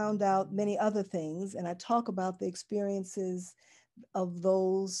I found out many other things, and I talk about the experiences of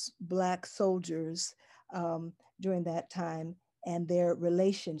those Black soldiers during that time and their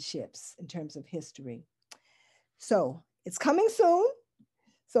relationships in terms of history. So it's coming soon,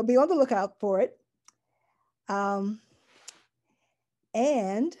 so be on the lookout for it. And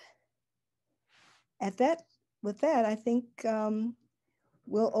with that, I think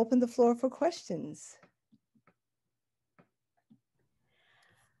we'll open the floor for questions.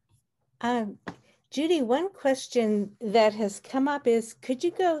 Judi, one question that has come up is, could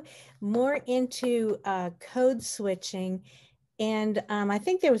you go more into code switching? And I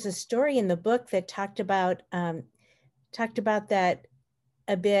think there was a story in the book that talked about that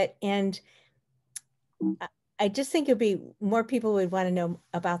a bit. And I just think it'd be more people would want to know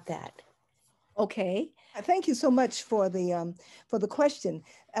about that. Okay, thank you so much for the question.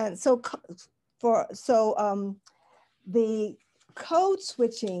 And so the code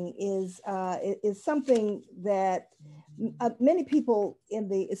switching is something that many people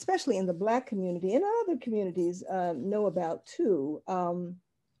especially in the Black community and other communities know about too.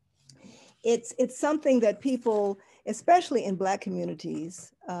 It's something that people, especially in Black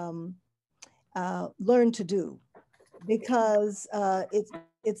communities, learn to do because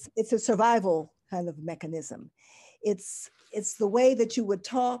it's a survival kind of mechanism. It's the way that you would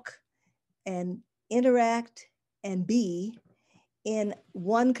talk and interact and be in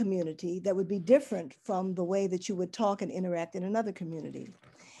one community that would be different from the way that you would talk and interact in another community.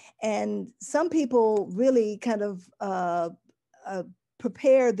 And some people really kind of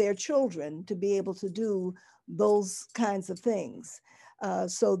prepare their children to be able to do those kinds of things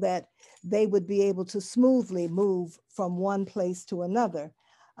so that they would be able to smoothly move from one place to another.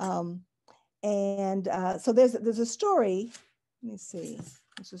 So there's a story, let me see,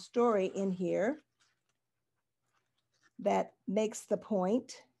 there's a story in here that makes the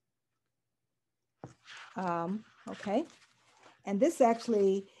point. Okay, and this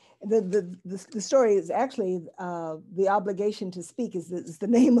actually The story is actually The Obligation to Speak is the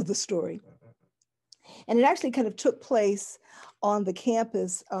name of the story. And it actually kind of took place on the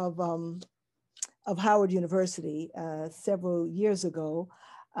campus of Howard University several years ago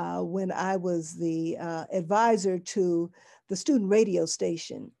when I was the advisor to the student radio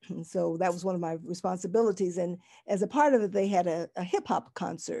station. And so that was one of my responsibilities. And as a part of it, they had a hip hop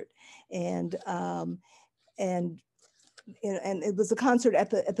concert. And and it was a concert at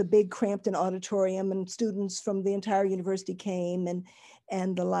the big Crampton auditorium, and students from the entire university came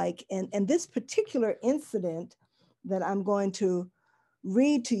and the like. And this particular incident that I'm going to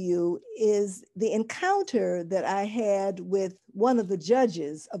read to you is the encounter that I had with one of the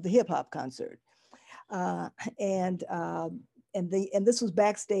judges of the hip hop concert. Uh, and this was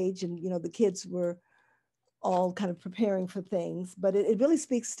backstage, and the kids were all kind of preparing for things, but it really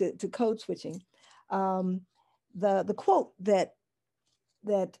speaks to code switching. The quote that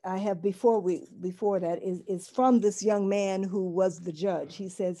I have before that is from this young man who was the judge. He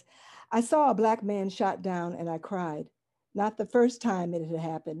says, "I saw a Black man shot down and I cried. Not the first time it had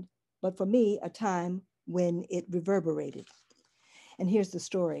happened, but for me, a time when it reverberated." And here's the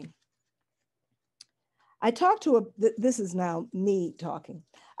story. This is now me talking.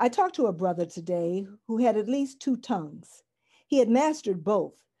 I talked to a brother today who had at least two tongues. He had mastered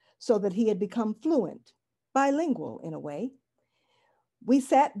both so that he had become fluent, bilingual in a way. We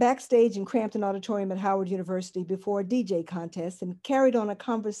sat backstage in Crampton Auditorium at Howard University before a DJ contest and carried on a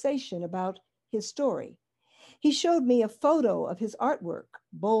conversation about his story. He showed me a photo of his artwork,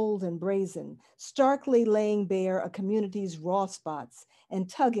 bold and brazen, starkly laying bare a community's raw spots and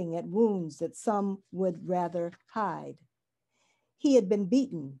tugging at wounds that some would rather hide. He had been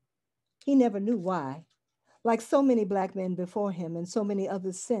beaten. He never knew why. Like so many Black men before him and so many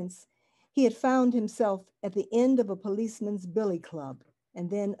others since, he had found himself at the end of a policeman's billy club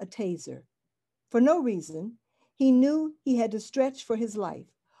and then a taser. For no reason, he knew he had to stretch for his life,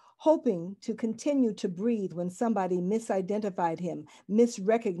 hoping to continue to breathe when somebody misidentified him,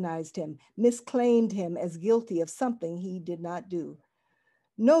 misrecognized him, misclaimed him as guilty of something he did not do.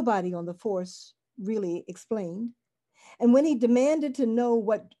 Nobody on the force really explained. And when he demanded to know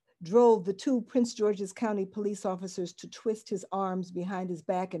what drove the two Prince George's County police officers to twist his arms behind his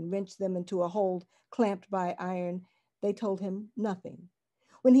back and wrench them into a hold clamped by iron, they told him nothing.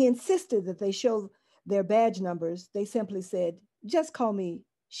 When he insisted that they show their badge numbers, they simply said, "Just call me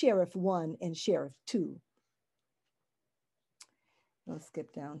Sheriff 1 and Sheriff 2. Let's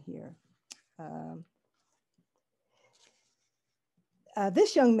skip down here.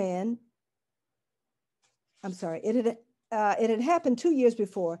 This young man, I'm sorry, it had happened 2 years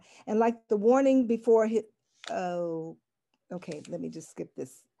before, and like the warning before okay, let me just skip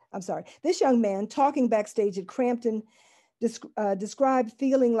this. I'm sorry. This young man talking backstage at Crampton described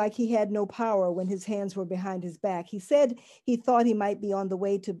feeling like he had no power when his hands were behind his back. He said he thought he might be on the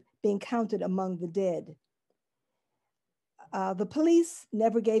way to being counted among the dead. The police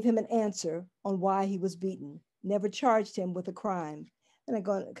never gave him an answer on why he was beaten, never charged him with a crime. And I'm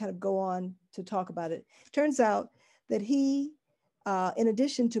going to kind of go on to talk about it. Turns out that he, in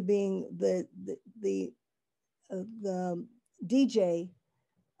addition to being the DJ,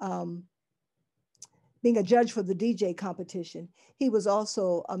 being a judge for the DJ competition, he was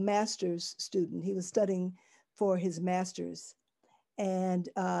also a master's student. He was studying for his master's and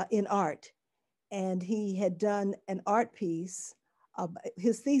in art. And he had done an art piece.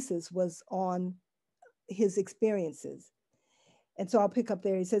 His thesis was on his experiences. And so I'll pick up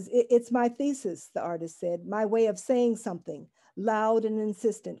there. He says, "It's my thesis," the artist said, "my way of saying something, loud and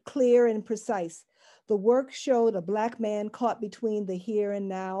insistent, clear and precise. The work showed a Black man caught between the here and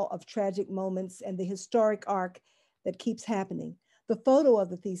now of tragic moments and the historic arc that keeps happening. The photo of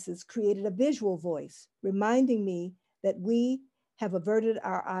the thesis created a visual voice, reminding me that we have averted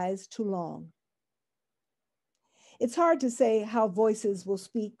our eyes too long." It's hard to say how voices will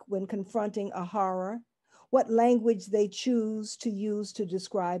speak when confronting a horror, what language they choose to use to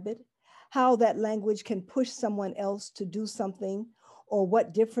describe it, how that language can push someone else to do something, or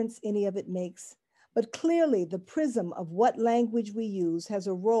what difference any of it makes. But clearly, the prism of what language we use has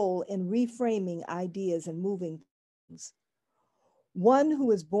a role in reframing ideas and moving things. One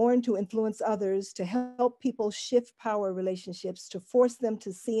who is born to influence others, to help people shift power relationships, to force them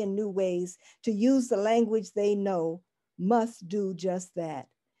to see in new ways, to use the language they know, must do just that.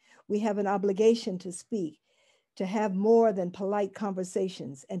 We have an obligation to speak, to have more than polite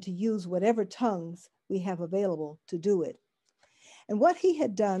conversations, and to use whatever tongues we have available to do it. And what he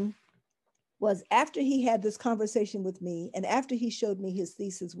had done was, after he had this conversation with me and after he showed me his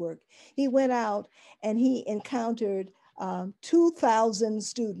thesis work, he went out and he encountered 2,000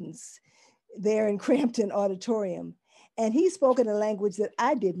 students there in Crampton Auditorium. And he spoke in a language that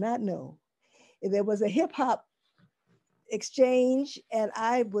I did not know. There was a hip hop exchange, and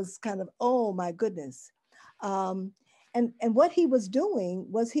I was kind of, oh my goodness. And what he was doing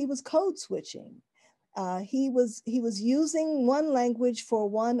was he was code switching. He was using one language for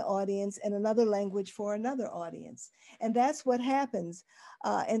one audience and another language for another audience, and that's what happens.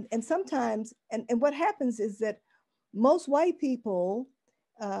 And sometimes, and what happens is that most white people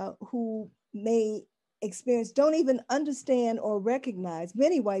who may experience don't even understand or recognize,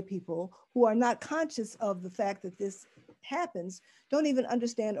 many white people who are not conscious of the fact that this happens don't even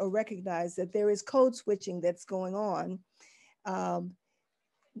understand or recognize that there is code switching that's going on um,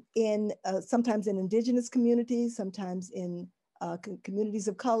 in sometimes in indigenous communities, sometimes in communities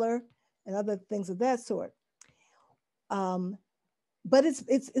of color and other things of that sort. Um, but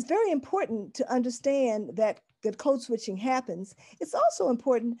it's very important to understand that code switching happens. It's also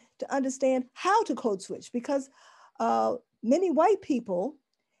important to understand how to code switch, because many white people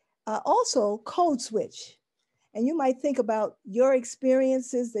also code switch. And you might think about your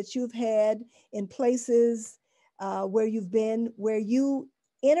experiences that you've had in places where you've been, where you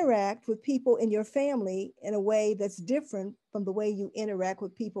interact with people in your family in a way that's different from the way you interact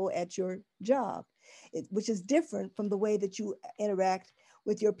with people at your job, which is different from the way that you interact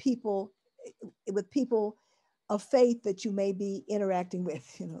with your people, with people of faith that you may be interacting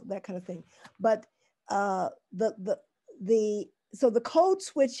with, that kind of thing. But so the code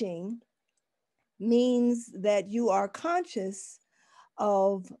switching means that you are conscious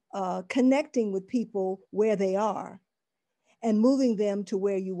of connecting with people where they are and moving them to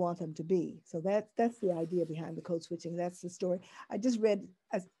where you want them to be. So that's the idea behind the code switching. That's the story. I just read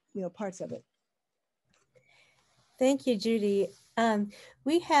parts of it. Thank you, Judi.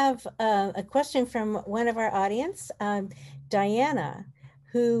 We have a question from one of our audience, Diana,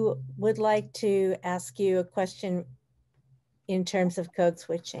 who would like to ask you a question in terms of code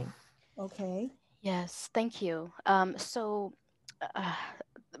switching. Okay. Yes, thank you.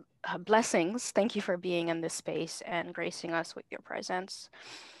 Blessings. Thank you for being in this space and gracing us with your presence.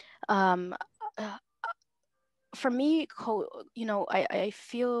 Um, uh, for me, I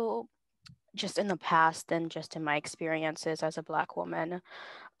feel just in the past and just in my experiences as a Black woman,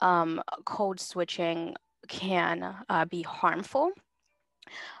 code switching can be harmful.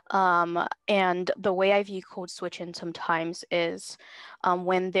 And the way I view code switching sometimes is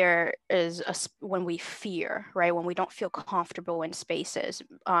when there is when we fear, right? When we don't feel comfortable in spaces,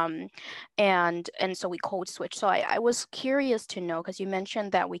 and so we code switch. So I was curious to know, because you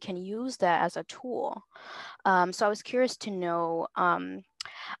mentioned that we can use that as a tool. So I was curious to know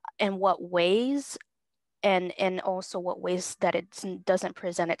in what ways, and also what ways that it doesn't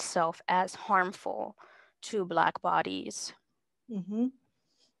present itself as harmful to Black bodies. Mm-hmm.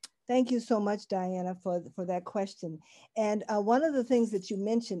 Thank you so much, Diana, for that question. And one of the things that you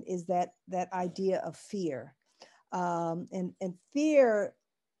mentioned is that idea of fear. And fear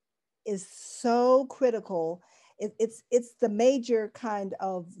is so critical. It's the major kind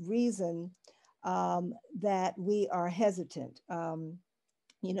of reason that we are hesitant, and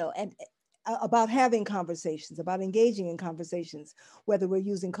about having conversations, about engaging in conversations, whether we're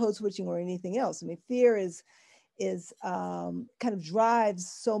using code switching or anything else. I mean, fear is kind of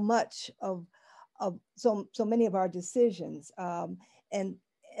drives so much of so many of our decisions, and there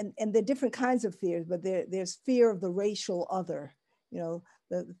are different kinds of fears, but there's fear of the racial other,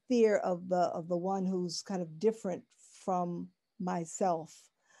 the fear of the one who's kind of different from myself,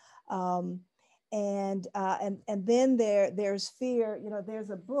 and then there's fear. There's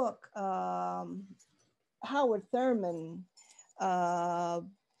a book, Howard Thurman.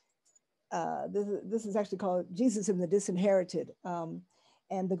 This is actually called Jesus and the Disinherited. And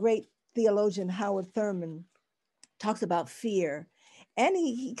the great theologian Howard Thurman talks about fear. And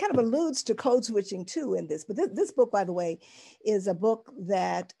he kind of alludes to code switching too in this. But this book, by the way, is a book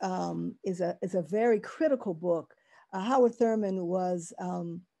that is a very critical book. Howard Thurman was a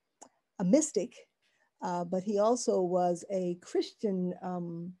mystic, but he also was a Christian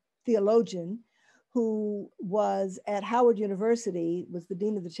theologian who was at Howard University, was the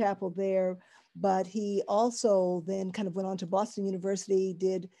dean of the chapel there, but he also then kind of went on to Boston University,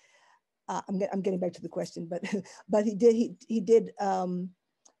 did, I'm getting back to the question, but he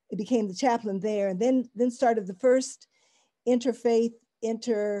became the chaplain there, and then started the first interfaith,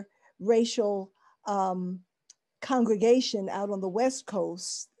 interracial congregation out on the West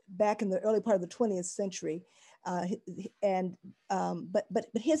Coast back in the early part of the 20th century. But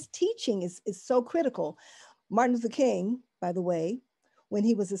his teaching is so critical. Martin Luther King, by the way, when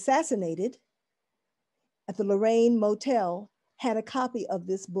he was assassinated, at the Lorraine Motel had a copy of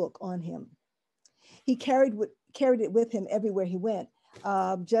this book on him. He carried it with him everywhere he went,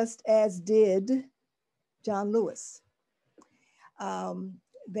 just as did John Lewis. And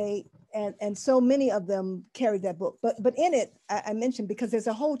so many of them carried that book. But in it, I mentioned, because there's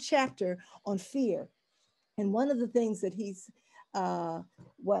a whole chapter on fear. And one of the things that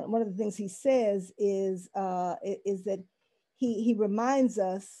one of the things he says is that he reminds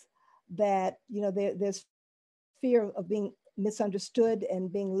us that, you know, there's fear of being misunderstood and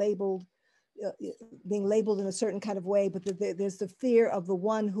being labeled in a certain kind of way, but there's the fear of the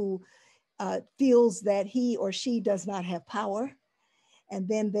one who feels that he or she does not have power. And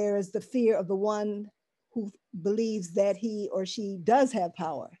then there is the fear of the one who believes that he or she does have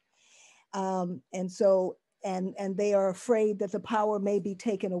power. And so, and they are afraid that the power may be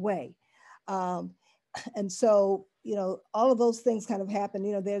taken away. And so, you know, all of those things kind of happen.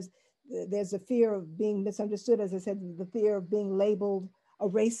 You know, there's a fear of being misunderstood, as I said, the fear of being labeled a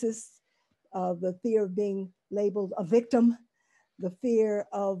racist, the fear of being labeled a victim, the fear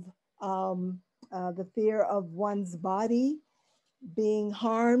of one's body being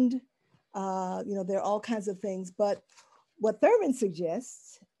harmed. You know, there are all kinds of things. But what Thurman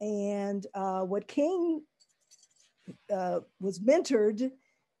suggests, and what King was mentored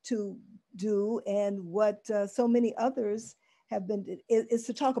to do, and what so many others have been, is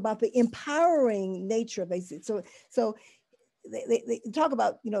to talk about the empowering nature, basically. So they talk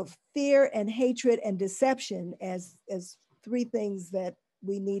about, you know, fear and hatred and deception as three things that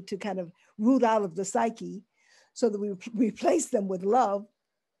we need to kind of root out of the psyche, so that we replace them with love.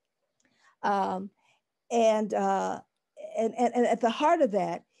 And at the heart of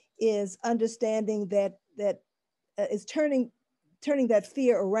that is understanding that is turning that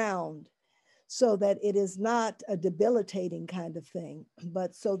fear around, so that it is not a debilitating kind of thing,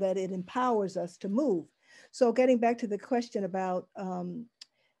 but so that it empowers us to move. So getting back to the question about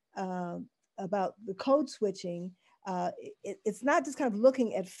the code switching, it's not just kind of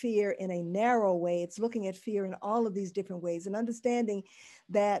looking at fear in a narrow way, it's looking at fear in all of these different ways, and understanding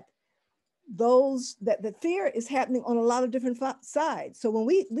that the fear is happening on a lot of different sides. So when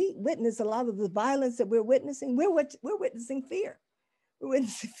we witness a lot of the violence that we're witnessing, we're witnessing fear. We're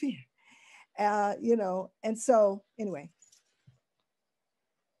witnessing fear, you know, and so anyway.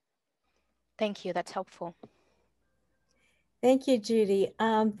 Thank you, that's helpful. Thank you, Judi.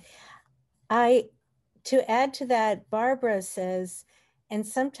 To add to that, Barbara says, and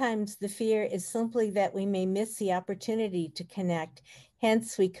sometimes the fear is simply that we may miss the opportunity to connect.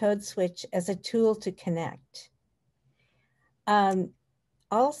 Hence, we code switch as a tool to connect.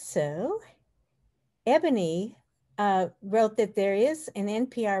 Also, Ebony wrote that there is an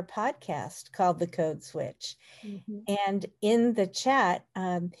NPR podcast called The Code Switch. Mm-hmm. And in the chat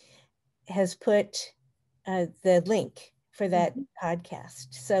has put the link for that mm-hmm.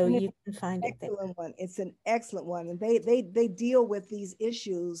 podcast. So you can find it there. One. It's an excellent one. And they deal with these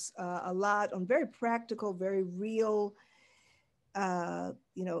issues a lot on very practical, very real,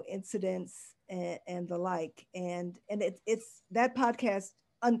 you know, incidents and the like. And it's that podcast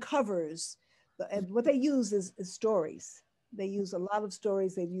uncovers, and what they use is stories. They use a lot of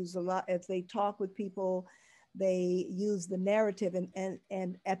stories. They use a lot as they talk with people. They use the narrative,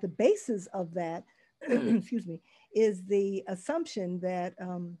 and at the basis of that, excuse me, is the assumption that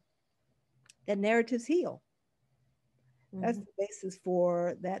that narratives heal. Mm-hmm. That's the basis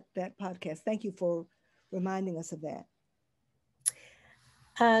for that podcast. Thank you for reminding us of that.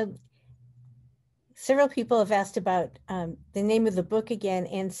 Several people have asked about the name of the book again,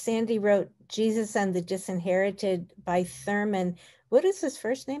 and Sandy wrote Jesus and the Disinherited by Thurman. What is his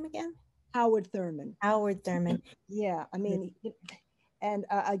first name again? Howard Thurman. Howard Thurman. Yeah, I mean, and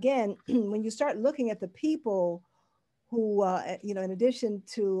again, when you start looking at the people who, you know, in addition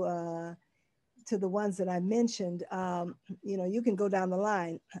to the ones that I mentioned, you know, you can go down the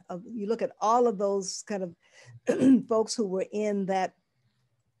line. You look at all of those kind of folks who were in that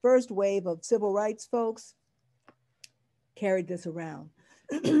first wave of civil rights folks, carried this around.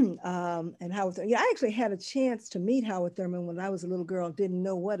 And Howard Thurman, yeah, I actually had a chance to meet Howard Thurman when I was a little girl, didn't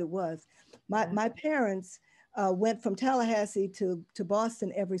know what it was. My parents went from Tallahassee to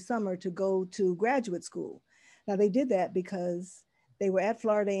Boston every summer to go to graduate school. Now they did that because they were at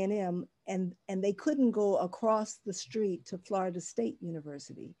Florida A&M and they couldn't go across the street to Florida State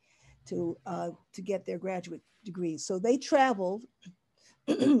University to get their graduate degrees. So they traveled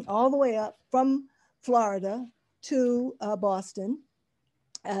all the way up from Florida to Boston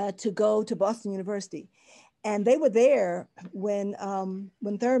to go to Boston University. And they were there when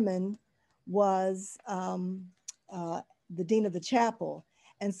Thurman was the dean of the chapel.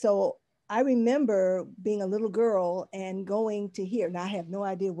 And so I remember being a little girl and going to hear, now I have no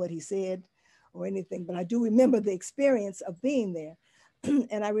idea what he said or anything, but I do remember the experience of being there.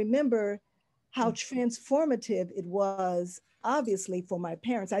 And I remember how transformative it was, obviously, for my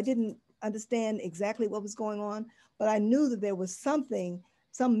parents. I didn't understand exactly what was going on, but I knew that there was something,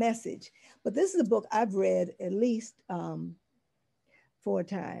 some message. But this is a book I've read at least 4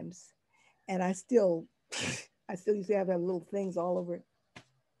 times, and I still, I still used to have little things all over it.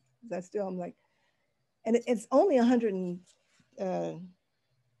 I'm like, and it's only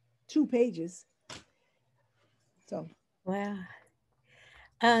 102 pages. So. Wow.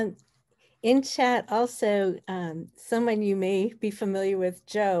 In chat also, someone you may be familiar with,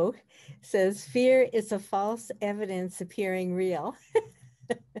 Joe, says, fear is a false evidence appearing real.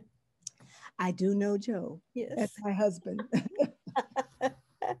 I do know Joe. Yes. That's my husband.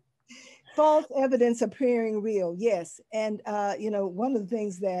 False evidence appearing real, yes. And, you know, one of the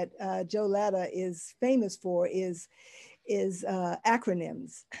things that Joe Latta is famous for is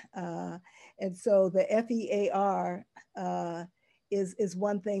acronyms. And so the FEAR is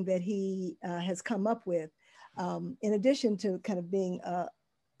one thing that he has come up with. In addition to kind of being a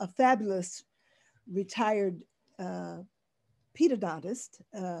fabulous retired pedodontist,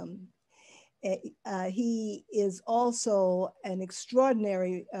 he is also an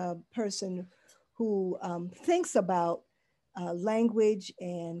extraordinary person who thinks about language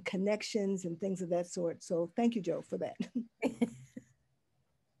and connections and things of that sort. So thank you, Joe, for that.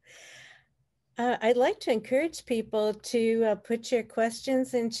 I'd like to encourage people to put your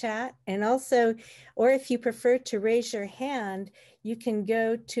questions in chat, and also, or if you prefer to raise your hand, you can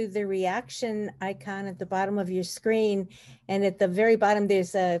go to the reaction icon at the bottom of your screen, and at the very bottom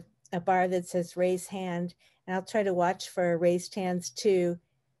there's a bar that says raise hand, and I'll try to watch for raised hands too,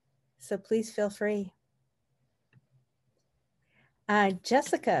 so please feel free.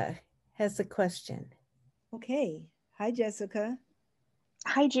 Jessica has a question. Okay. Hi, Jessica.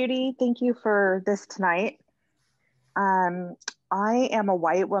 Hi, Judy. Thank you for this tonight. I am a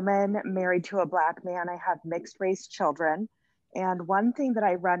white woman married to a Black man. I have mixed race children. And one thing that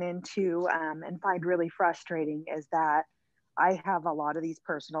I run into and find really frustrating is that I have a lot of these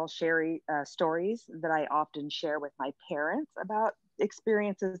personal stories that I often share with my parents about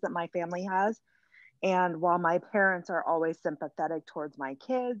experiences that my family has. And while my parents are always sympathetic towards my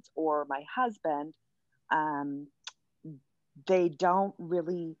kids or my husband, they don't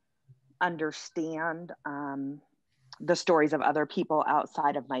really understand the stories of other people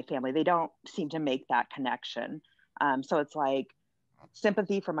outside of my family. They don't seem to make that connection. So it's like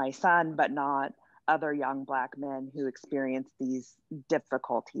sympathy for my son, but not other young Black men who experience these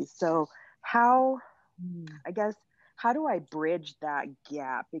difficulties. So how do I bridge that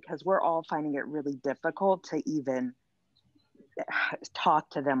gap? Because we're all finding it really difficult to even talk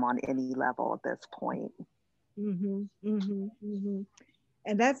to them on any level at this point. Mm-hmm, mm-hmm, mm-hmm.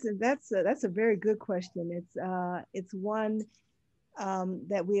 And that's a very good question. It's one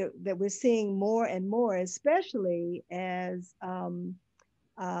that we're seeing more and more, especially as the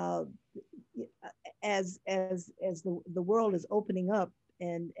world is opening up,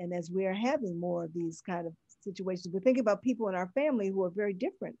 and as we are having more of these kind of situations. We're thinking about people in our family who are very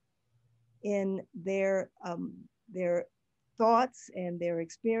different in their thoughts and their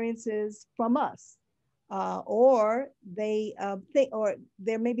experiences from us. Or they think, or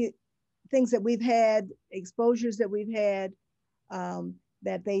there may be things that we've had, exposures that we've had,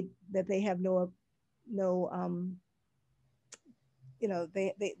 that they have no you know,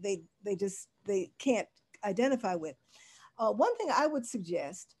 they can't identify with. One thing I would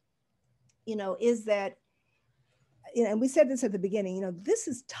suggest, you know, is that, you know, and we said this at the beginning, you know, this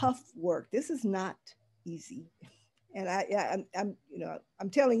is tough work. This is not easy, and I'm you know, I'm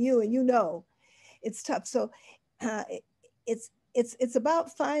telling you, and you know, it's tough. So it's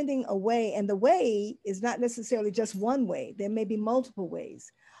about finding a way, and the way is not necessarily just one way. There may be multiple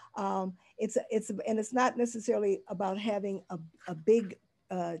ways. It's not necessarily about having a big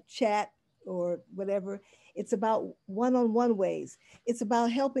chat or whatever. It's about one-on-one ways. It's about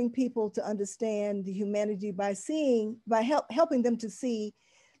helping people to understand the humanity by helping them to see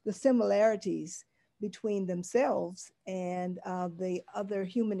the similarities between themselves and the other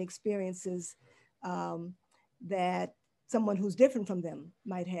human experiences that someone who's different from them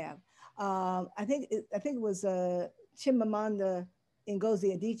might have. I think it was Chimamanda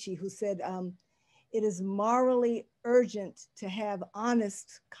Ngozi Adichie who said, it is morally urgent to have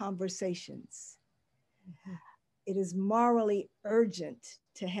honest conversations. Mm-hmm. It is morally urgent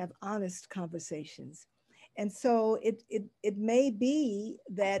to have honest conversations. And so it may be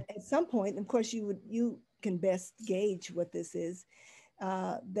that at some point, of course, you can best gauge what this is,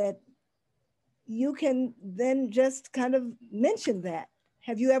 that you can then just kind of mention that.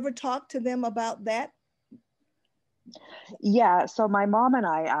 Have you ever talked to them about that? Yeah, so my mom and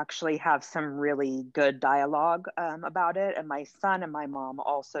I actually have some really good dialogue about it, and my son and my mom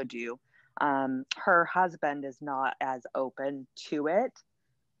also do. Her husband is not as open to it.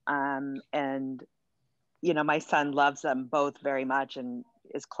 And, you know, my son loves them both very much and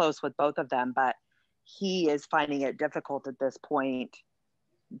is close with both of them, but he is finding it difficult at this point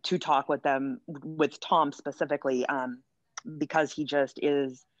to talk with them, with Tom specifically, because he just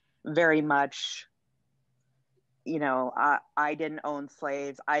is very much, you know, I didn't own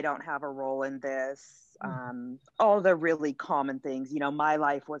slaves. I don't have a role in this. All the really common things, you know, my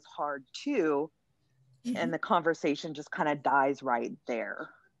life was hard too. And the conversation just kind of dies right there.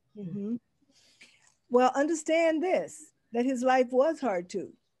 Mm-hmm. Well, understand this, that his life was hard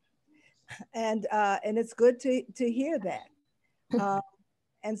too. And it's good to hear that.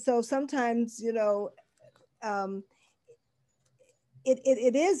 And so sometimes, you know, um,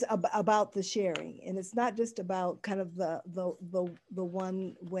 it is about the sharing, and it's not just about kind of the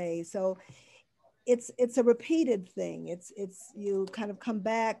one way. So it's a repeated thing. It's you kind of come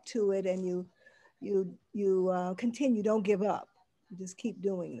back to it, and you continue. Don't give up. You just keep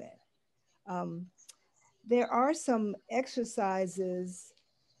doing that. There are some exercises.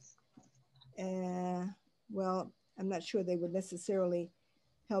 Well, I'm not sure they would necessarily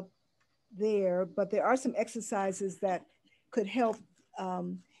help there, but there are some exercises that could help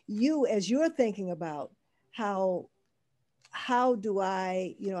you as you're thinking about how do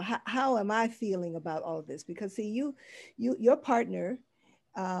I, you know, how am I feeling about all of this? Because see, your partner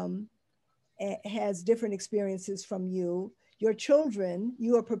has different experiences from you. Your children,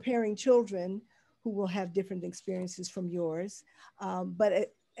 you are preparing children who will have different experiences from yours.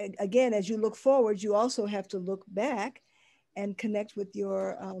 But again, as you look forward, you also have to look back and connect with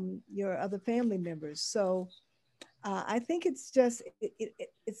your other family members. So I think it's just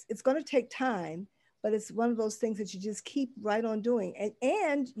it's going to take time, but it's one of those things that you just keep right on doing,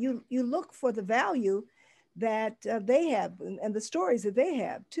 and you look for the value that they have and the stories that they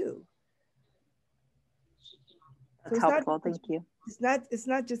have too. So That's helpful. Thank you. it's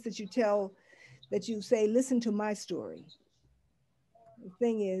not just that you say, listen to my story. The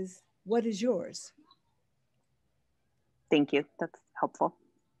thing is, what is yours? Thank you. That's helpful.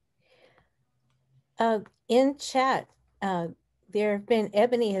 In chat, there have been,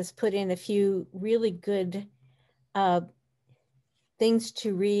 Ebony has put in a few really good things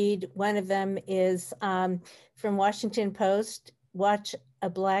to read. One of them is from Washington Post, watch a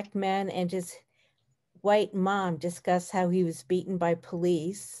Black man and his white mom discuss how he was beaten by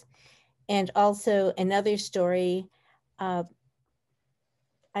police. And also another story, I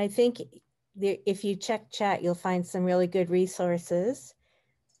think if you check chat, you'll find some really good resources.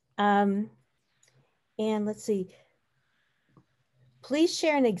 And let's see, please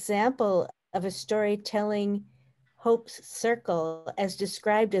share an example of a storytelling Hope's Circle as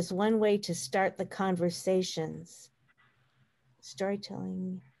described as one way to start the conversations.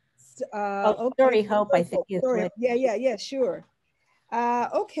 Storytelling. Okay. Story Hope, I think is Story. what. Yeah, sure.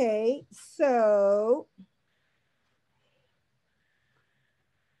 Okay, so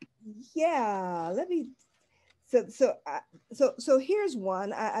yeah, let me. So here's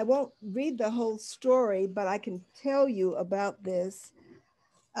one. I won't read the whole story, but I can tell you about this.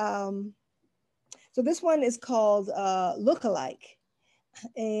 So this one is called Lookalike,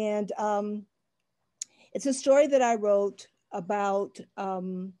 and it's a story that I wrote about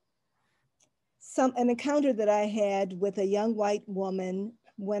an encounter that I had with a young white woman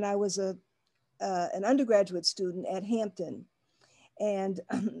when I was an undergraduate student at Hampton. And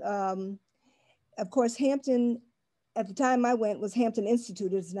of course, Hampton, at the time I went, was Hampton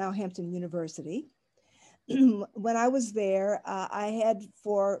Institute. It's now Hampton University. When I was there, I had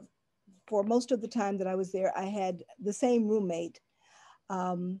for most of the time that I was there, I had the same roommate.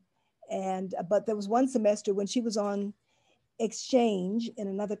 But there was one semester when she was on exchange in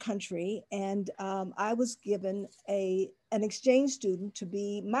another country, and I was given an exchange student to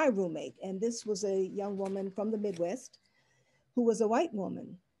be my roommate. And this was a young woman from the Midwest who was a white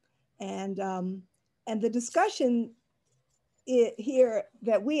woman. And the discussion here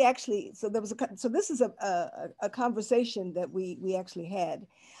that we actually, so there was so this is a conversation that we actually had.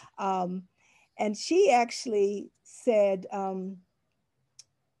 And she actually said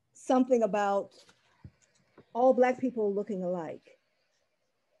something about all Black people looking alike.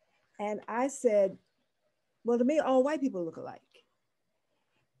 And I said, well, to me, all white people look alike.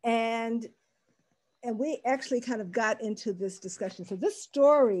 And we actually kind of got into this discussion. So this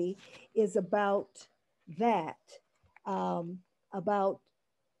story is about that, about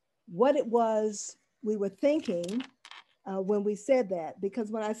what it was we were thinking when we said that.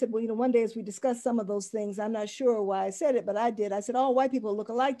 Because when I said, well, one day as we discussed some of those things, I'm not sure why I said it, but I did. I said, all white people look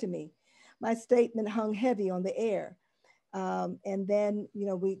alike to me. My statement hung heavy on the air. And then,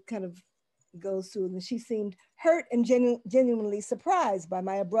 we kind of goes through, and she seemed hurt and genuinely surprised by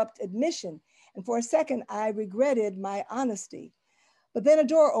my abrupt admission. And for a second, I regretted my honesty. But then a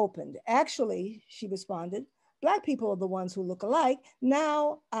door opened. Actually, she responded, Black people are the ones who look alike.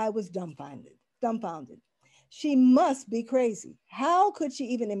 Now I was dumbfounded. She must be crazy. How could she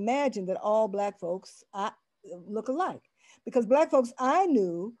even imagine that all Black folks look alike? Because Black folks I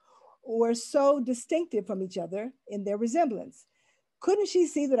knew were so distinctive from each other in their resemblance. Couldn't she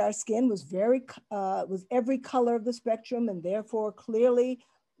see that our skin was was every color of the spectrum, and therefore clearly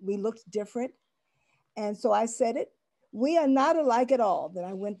we looked different? And so I said it. We are not alike at all. Then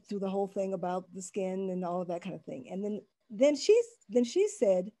I went through the whole thing about the skin and all of that kind of thing. And then she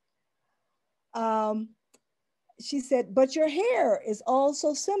said, but your hair is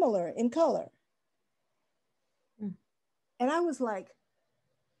also similar in color. Mm. And I was like,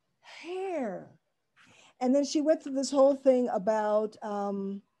 hair. And then she went through this whole thing about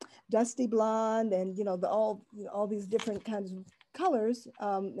dusty blonde and all these different kinds of colors,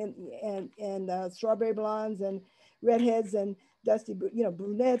 and strawberry blondes and redheads and dusty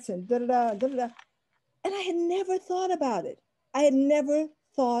brunettes and da-da-da. And I had never thought about it. I had never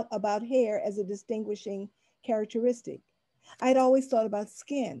thought about hair as a distinguishing characteristic. I had always thought about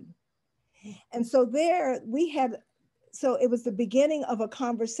skin. And so so it was the beginning of a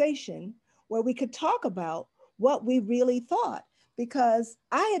conversation where we could talk about what we really thought, because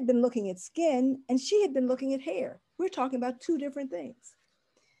I had been looking at skin and she had been looking at hair. We're talking about two different things.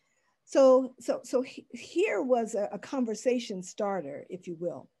 So here was a conversation starter, if you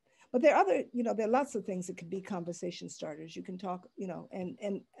will. But there are there are lots of things that could be conversation starters. You can talk,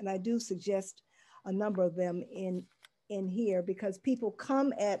 and I do suggest a number of them in here, because people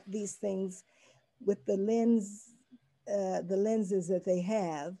come at these things with the lenses that they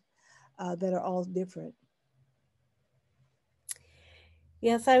have that are all different.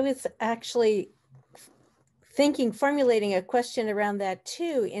 Yes, I was actually formulating a question around that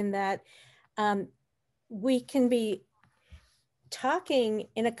too, in that we can be talking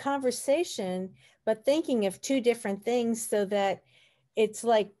in a conversation, but thinking of two different things, so that it's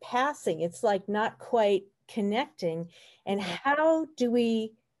like passing, it's like not quite connecting. And how do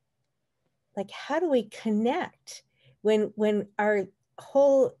we connect when our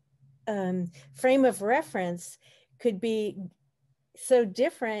whole frame of reference could be so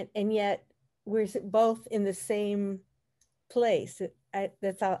different, and yet we're both in the same place?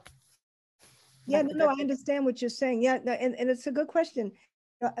 That's all. Yeah, no, I understand what you're saying. Yeah, no, and it's a good question.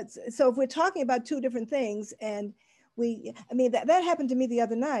 So if we're talking about two different things, and that happened to me the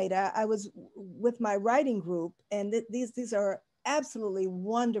other night. I was with my writing group, and these are absolutely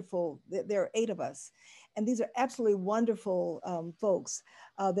wonderful. There are 8 of us, and these are absolutely wonderful folks.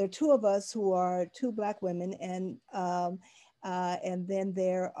 There are 2 of us who are 2 Black women, and then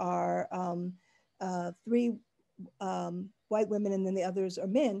there are 3 white women, and then the others are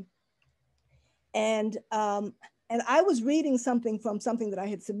men. And I was reading something from something that I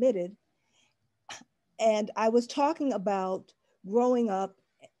had submitted, and I was talking about growing up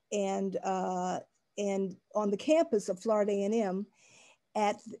and on the campus of Florida A&M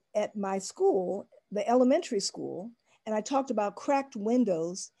at my school, the elementary school, and I talked about cracked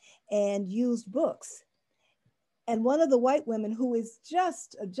windows and used books. And one of the white women, who is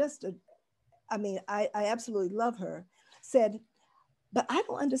I absolutely love her, said, but I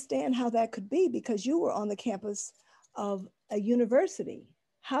don't understand how that could be, because you were on the campus of a university.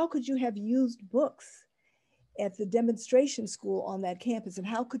 How could you have used books at the demonstration school on that campus? And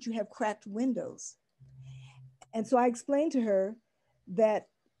how could you have cracked windows? And so I explained to her that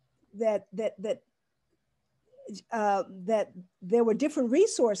there were different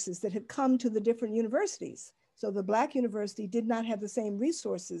resources that had come to the different universities. So the Black university did not have the same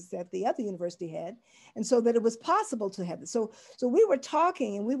resources that the other university had. And so that it was possible to have it. So we were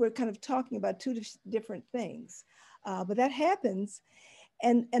talking, and we were kind of talking about 2 different things, but that happens.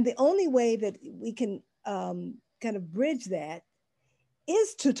 And the only way that we can kind of bridge that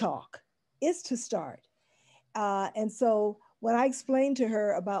is to talk, is to start. And so when I explained to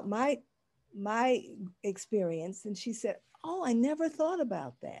her about my experience, and she said, oh, I never thought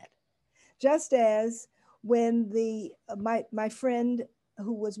about that. Just as when my friend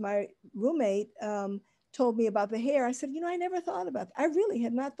who was my roommate told me about the hair, I said, I never thought about that. I really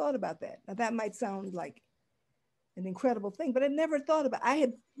had not thought about that. Now that might sound like an incredible thing, but I never thought about it. I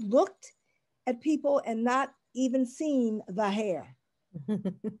had looked at people and not even seen the hair.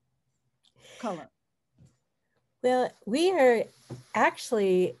 color? Well, we are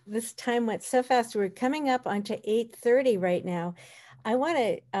actually, this time went so fast. We're coming up onto 8:30 right now. I want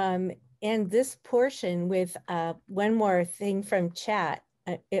to end this portion with one more thing from chat,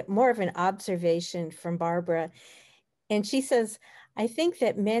 more of an observation from Barbara. And she says, I think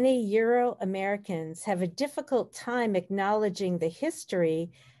that many Euro-Americans have a difficult time acknowledging the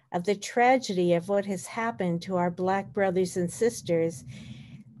history of the tragedy of what has happened to our Black brothers and sisters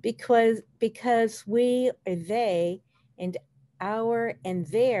because we or they and our and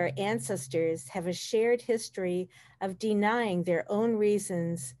their ancestors have a shared history of denying their own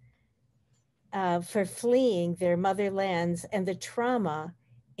reasons for fleeing their motherlands and the trauma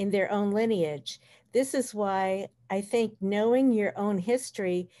in their own lineage. This is why I think knowing your own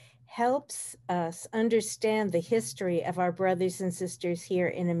history helps us understand the history of our brothers and sisters here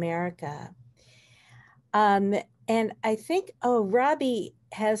in America. And I think, oh, Robbie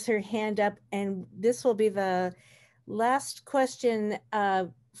has her hand up, and this will be the last question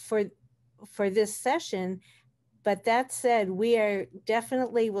for this session. But that said, we are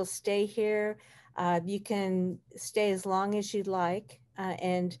definitely will stay here. You can stay as long as you'd like,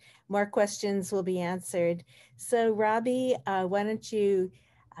 and more questions will be answered. So Robbie, why don't you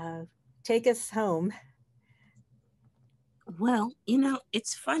take us home? Well,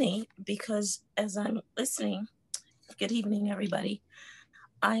 it's funny because as I'm listening, good evening, everybody,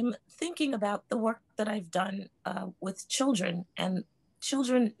 I'm thinking about the work that I've done with children, and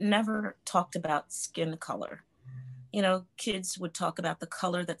children never talked about skin color. Kids would talk about the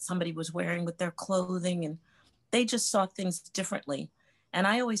color that somebody was wearing with their clothing, and they just saw things differently. And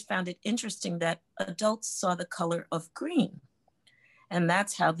I always found it interesting that adults saw the color of green, and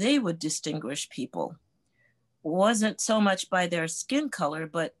that's how they would distinguish people. Wasn't so much by their skin color,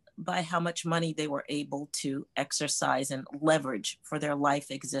 but by how much money they were able to exercise and leverage for their life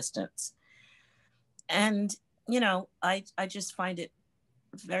existence. And, I just find it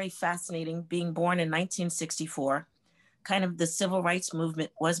very fascinating being born in 1964. Kind of the civil rights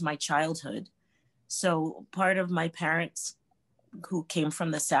movement was my childhood. So part of my parents who came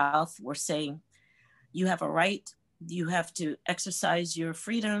from the South were saying, you have a right, you have to exercise your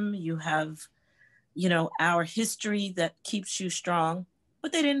freedom, you have our history that keeps you strong,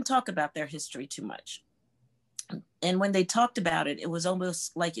 but they didn't talk about their history too much. And when they talked about it, it was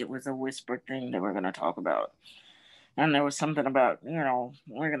almost like it was a whispered thing they were going to talk about. And there was something about,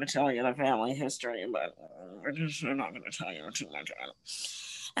 we're going to tell you the family history, but we're not going to tell you too much.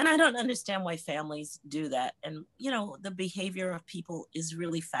 And I don't understand why families do that. And, the behavior of people is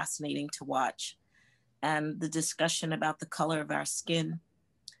really fascinating to watch. And the discussion about the color of our skin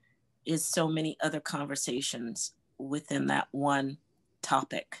is so many other conversations within that one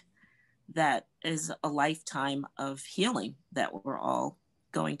topic that is a lifetime of healing that we're all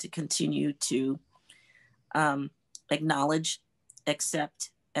going to continue to acknowledge,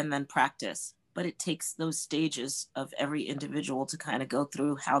 accept, and then practice. But it takes those stages of every individual to kind of go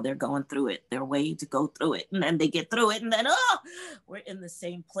through how they're going through it, their way to go through it. And then they get through it, and then, we're in the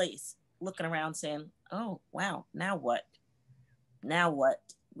same place, looking around saying, oh, wow, now what? Now what?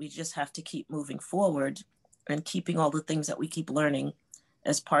 We just have to keep moving forward and keeping all the things that we keep learning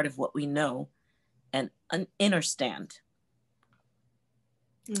as part of what we know and understand.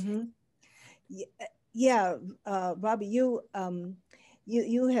 Mm-hmm. Yeah, Robbie, you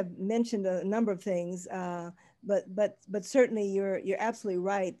have mentioned a number of things, but certainly you're absolutely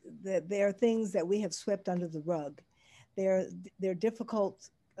right that there are things that we have swept under the rug. They're difficult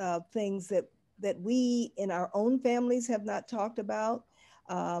things that we in our own families have not talked about.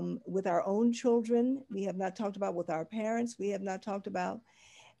 With our own children, we have not talked about with our parents, we have not talked about,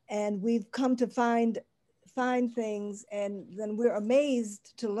 and we've come to find things, and then we're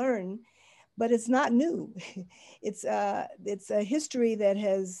amazed to learn, but it's not new. It's a history that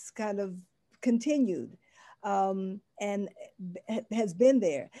has kind of continued and has been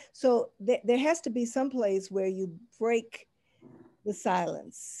there. So there has to be some place where you break the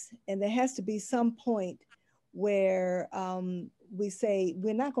silence, and there has to be some point where we say,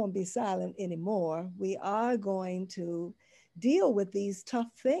 we're not going to be silent anymore. We are going to deal with these tough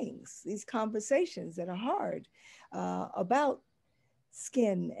things, these conversations that are hard about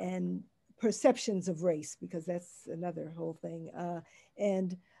skin and perceptions of race, because that's another whole thing.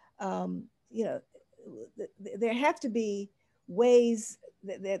 There have to be ways,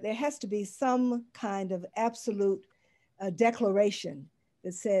 there has to be some kind of absolute declaration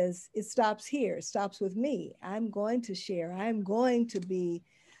that says it stops here, it stops with me. I'm going to share, I'm going to be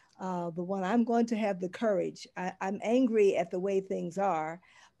the one, I'm going to have the courage. I'm angry at the way things are,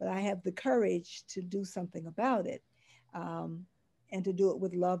 but I have the courage to do something about it. and to do it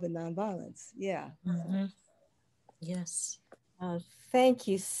with love and nonviolence. Yeah. Mm-hmm. Yes. Oh, thank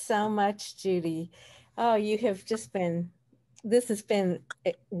you so much, Judi. Oh, you have just been, this has been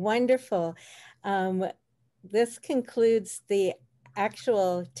wonderful. Um, this concludes the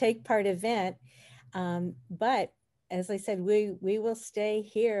actual Take Part event. But as I said, we will stay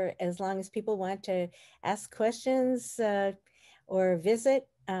here as long as people want to ask questions or visit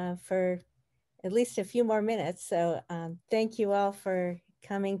for at least a few more minutes. So thank you all for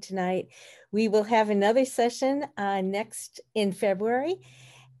coming tonight. We will have another session next in February.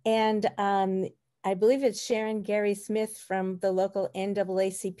 And I believe it's Sharon Gary Smith from the local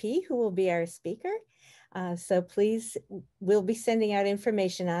NAACP who will be our speaker. So please, we'll be sending out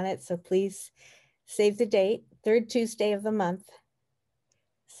information on it. So please save the date, third Tuesday of the month.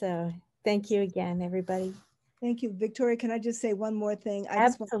 So thank you again, everybody. Thank you, Victoria. Can I just say one more thing?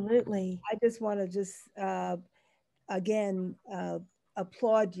 Absolutely. I just want to just again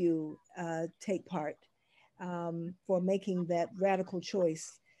applaud you, Take Part, for making that radical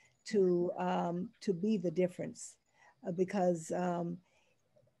choice to be the difference, because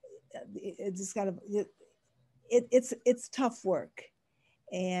it just kind of it's tough work,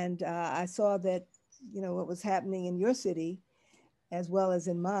 and I saw that, you know, what was happening in your city as well as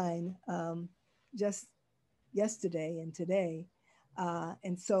in mine, just yesterday and today,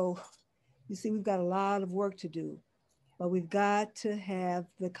 and so you see we've got a lot of work to do, but we've got to have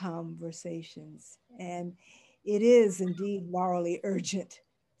the conversations, and it is indeed morally urgent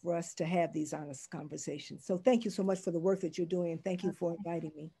for us to have these honest conversations. So thank you so much for the work that you're doing, and thank you for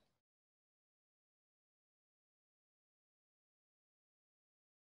inviting me.